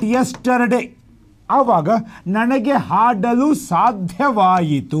bracket yesterday. ಆವಾಗ ನನಗೆ ಹಾಡಲು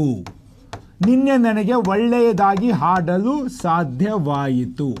ಸಾಧ್ಯವಾಯಿತು. ನಿನ್ನೆ ನನಗೆ ಒಳ್ಳೆಯದಾಗಿ ಹಾಡಲು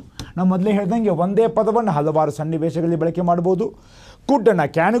ಸಾಧ್ಯವಾಯಿತು. ನಾವು ಮೊದಲೇ ಹೇಳ್ದಂಗೆ ಒಂದೇ ಪದವನ್ನು ಹಲವಾರು ಸನ್ನಿವೇಶಗಳಲ್ಲಿ ಬಳಕೆ ಮಾಡ್ಬೋದು. ಕುಡ್ಡನ್ನು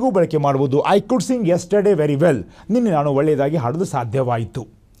ಕ್ಯಾನ್ಗೂ ಬಳಕೆ ಮಾಡ್ಬೋದು. I could Singh yesterday very well. ನಿನ್ನೆ ನಾನು ಒಳ್ಳೆಯದಾಗಿ ಹಾಡಲು ಸಾಧ್ಯವಾಯಿತು.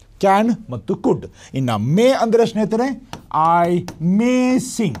 ಕ್ಯಾನ್ ಮತ್ತು ಕುಡ್. ಇನ್ನು ಮೇ ಅಂದರೆ ಸ್ನೇಹಿತರೆ, I may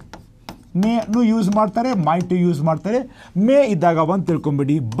Singh. Main use ಮಾಡ್ತಾರೆ, ಮೈಟು ಯೂಸ್ ಮಾಡ್ತಾರೆ. ಮೇ ಇದ್ದಾಗ ಒಂದು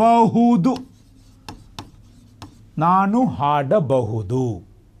ತಿಳ್ಕೊಂಬಿಡಿ, ಬಹುದು. ನಾನು ಹಾಡಬಹುದು.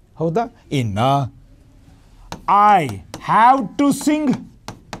 ಹೌದಾ? ಇನ್ನು I have to sing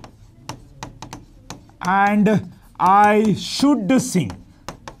and I should Singh.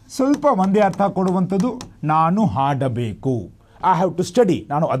 ಸ್ವಲ್ಪ ಒಂದೇ ಅರ್ಥ ಕೊಡುವಂಥದ್ದು. ನಾನು ಹಾಡಬೇಕು. ಐ ಹ್ಯಾವ್ ಟು ಸ್ಟಡಿ,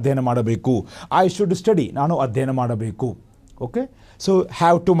 ನಾನು ಅಧ್ಯಯನ ಮಾಡಬೇಕು. ಐ ಶುಡ್ ಸ್ಟಡಿ, ನಾನು ಅಧ್ಯಯನ ಮಾಡಬೇಕು. ಓಕೆ, ಸೊ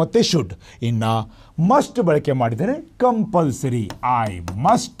ಹ್ಯಾವ್ ಟು ಮತ್ತು ಶುಡ್. ಇನ್ನು ಮಸ್ಟ್ ಬಳಕೆ ಮಾಡಿದರೆ ಕಂಪಲ್ಸರಿ. I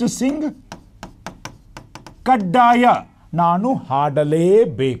must Singh. ಕಡ್ಡಾಯ, ನಾನು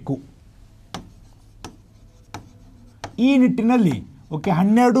ಹಾಡಲೇಬೇಕು. ಈ ನಿಟ್ಟಿನಲ್ಲಿ ಓಕೆ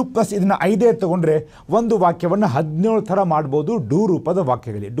 12 ಪ್ಲಸ್ ಇದನ್ನು 5 ತಗೊಂಡ್ರೆ ಒಂದು ವಾಕ್ಯವನ್ನು 17 ಥರ ಮಾಡ್ಬೋದು ಡೂ ರೂಪದ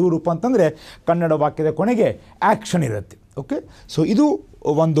ವಾಕ್ಯಗಳಲ್ಲಿ. ಡೂ ರೂಪ ಅಂತಂದರೆ ಕನ್ನಡ ವಾಕ್ಯದ ಕೊನೆಗೆ ಆ್ಯಕ್ಷನ್ ಇರುತ್ತೆ. ಓಕೆ, ಸೊ ಇದು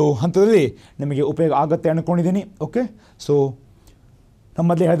ಒಂದು ಹಂತದಲ್ಲಿ ನಿಮಗೆ ಉಪಯೋಗ ಆಗುತ್ತೆ ಅಂದ್ಕೊಂಡಿದ್ದೀನಿ. ಓಕೆ, ಸೊ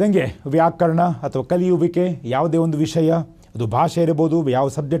ನಮ್ಮಲ್ಲಿ ಹೇಳ್ದಂಗೆ ವ್ಯಾಕರಣ ಅಥವಾ ಕಲಿಯುವಿಕೆ ಯಾವುದೇ ಒಂದು ವಿಷಯ, ಅದು ಭಾಷೆ ಇರ್ಬೋದು, ಯಾವ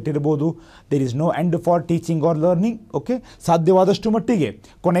ಸಬ್ಜೆಕ್ಟ್ ಇರ್ಬೋದು, there is no end for teaching R learning. Okay, ಸಾಧ್ಯವಾದಷ್ಟು ಮಟ್ಟಿಗೆ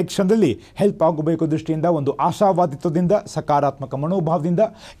ಕೊನೆ ಕ್ಷಣದಲ್ಲಿ ಹೆಲ್ಪ್ ಆಗಬೇಕು ದೃಷ್ಟಿಯಿಂದ, ಒಂದು ಆಶಾವಾದಿತ್ವದಿಂದ, ಸಕಾರಾತ್ಮಕ ಮನೋಭಾವದಿಂದ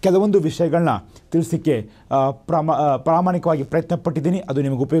ಕೆಲವೊಂದು ವಿಷಯಗಳನ್ನ ತಿಳಿಸಲಿಕ್ಕೆ ಪ್ರಾಮಾಣಿಕವಾಗಿ ಪ್ರಯತ್ನ ಪಟ್ಟಿದ್ದೀನಿ. ಅದು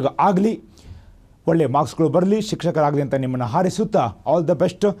ನಿಮಗೆ ಉಪಯೋಗ ಆಗಲಿ, ಒಳ್ಳೆಯ ಮಾರ್ಕ್ಸ್ಗಳು ಬರಲಿ, ಶಿಕ್ಷಕರಾಗಲಿ ಅಂತ ನಿಮ್ಮನ್ನು ಹಾರೈಸುತ್ತಾ all the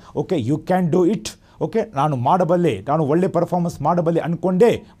best. Okay, you can do it. Okay, ನಾನು ಮಾಡಬಲ್ಲೆ, ನಾನು ಒಳ್ಳೆ ಪರ್ಫಾರ್ಮೆನ್ಸ್ ಮಾಡಬಲ್ಲೆ ಅಂದ್ಕೊಂಡೇ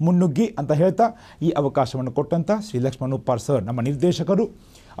ಮುನ್ನುಗ್ಗಿ ಅಂತ ಹೇಳ್ತಾ ಈ ಅವಕಾಶವನ್ನು ಕೊಟ್ಟಂಥ ಶ್ರೀ ಲಕ್ಷ್ಮಣ್ ಉಪ್ಪಾರ್ ಸರ್, ನಮ್ಮ ನಿರ್ದೇಶಕರು,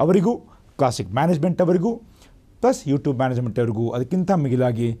 ಅವರಿಗೂ, ಕ್ಲಾಸಿಕ್ ಮ್ಯಾನೇಜ್ಮೆಂಟ್ ಅವರಿಗೂ, ಪ್ಲಸ್ ಯೂಟ್ಯೂಬ್ ಮ್ಯಾನೇಜ್ಮೆಂಟ್ ಅವರಿಗೂ, ಅದಕ್ಕಿಂತ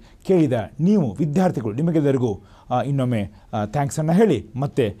ಮಿಗಿಲಾಗಿ ಕೇಳಿದ ನೀವು ವಿದ್ಯಾರ್ಥಿಗಳು ನಿಮಗೆಲ್ಲರಿಗೂ ಇನ್ನೊಮ್ಮೆ ಥ್ಯಾಂಕ್ಸನ್ನು ಹೇಳಿ,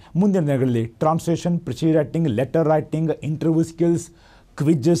 ಮತ್ತು ಮುಂದಿನ ದಿನಗಳಲ್ಲಿ translation, precis writing, letter writing, interview skills,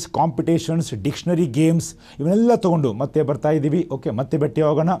 quizzes, competitions, dictionary games ಇವನ್ನೆಲ್ಲ ತೊಗೊಂಡು ಮತ್ತೆ ಬರ್ತಾ ಇದ್ದೀವಿ. ಓಕೆ, ಮತ್ತೆ ಭೇಟಿ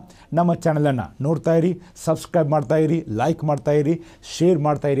ಹೋಗೋಣ. ನಮ್ಮ ಚಾನಲನ್ನು ನೋಡ್ತಾ ಇರಿ, ಸಬ್ಸ್ಕ್ರೈಬ್ ಮಾಡ್ತಾ ಇರಿ, ಲೈಕ್ ಮಾಡ್ತಾ ಇರಿ, ಶೇರ್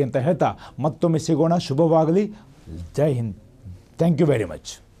ಮಾಡ್ತಾ ಇರಿ ಅಂತ ಹೇಳ್ತಾ ಮತ್ತೊಮ್ಮೆ ಸಿಗೋಣ. ಶುಭವಾಗಲಿ. ಜೈ Hind. Thank you very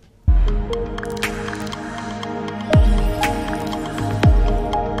much.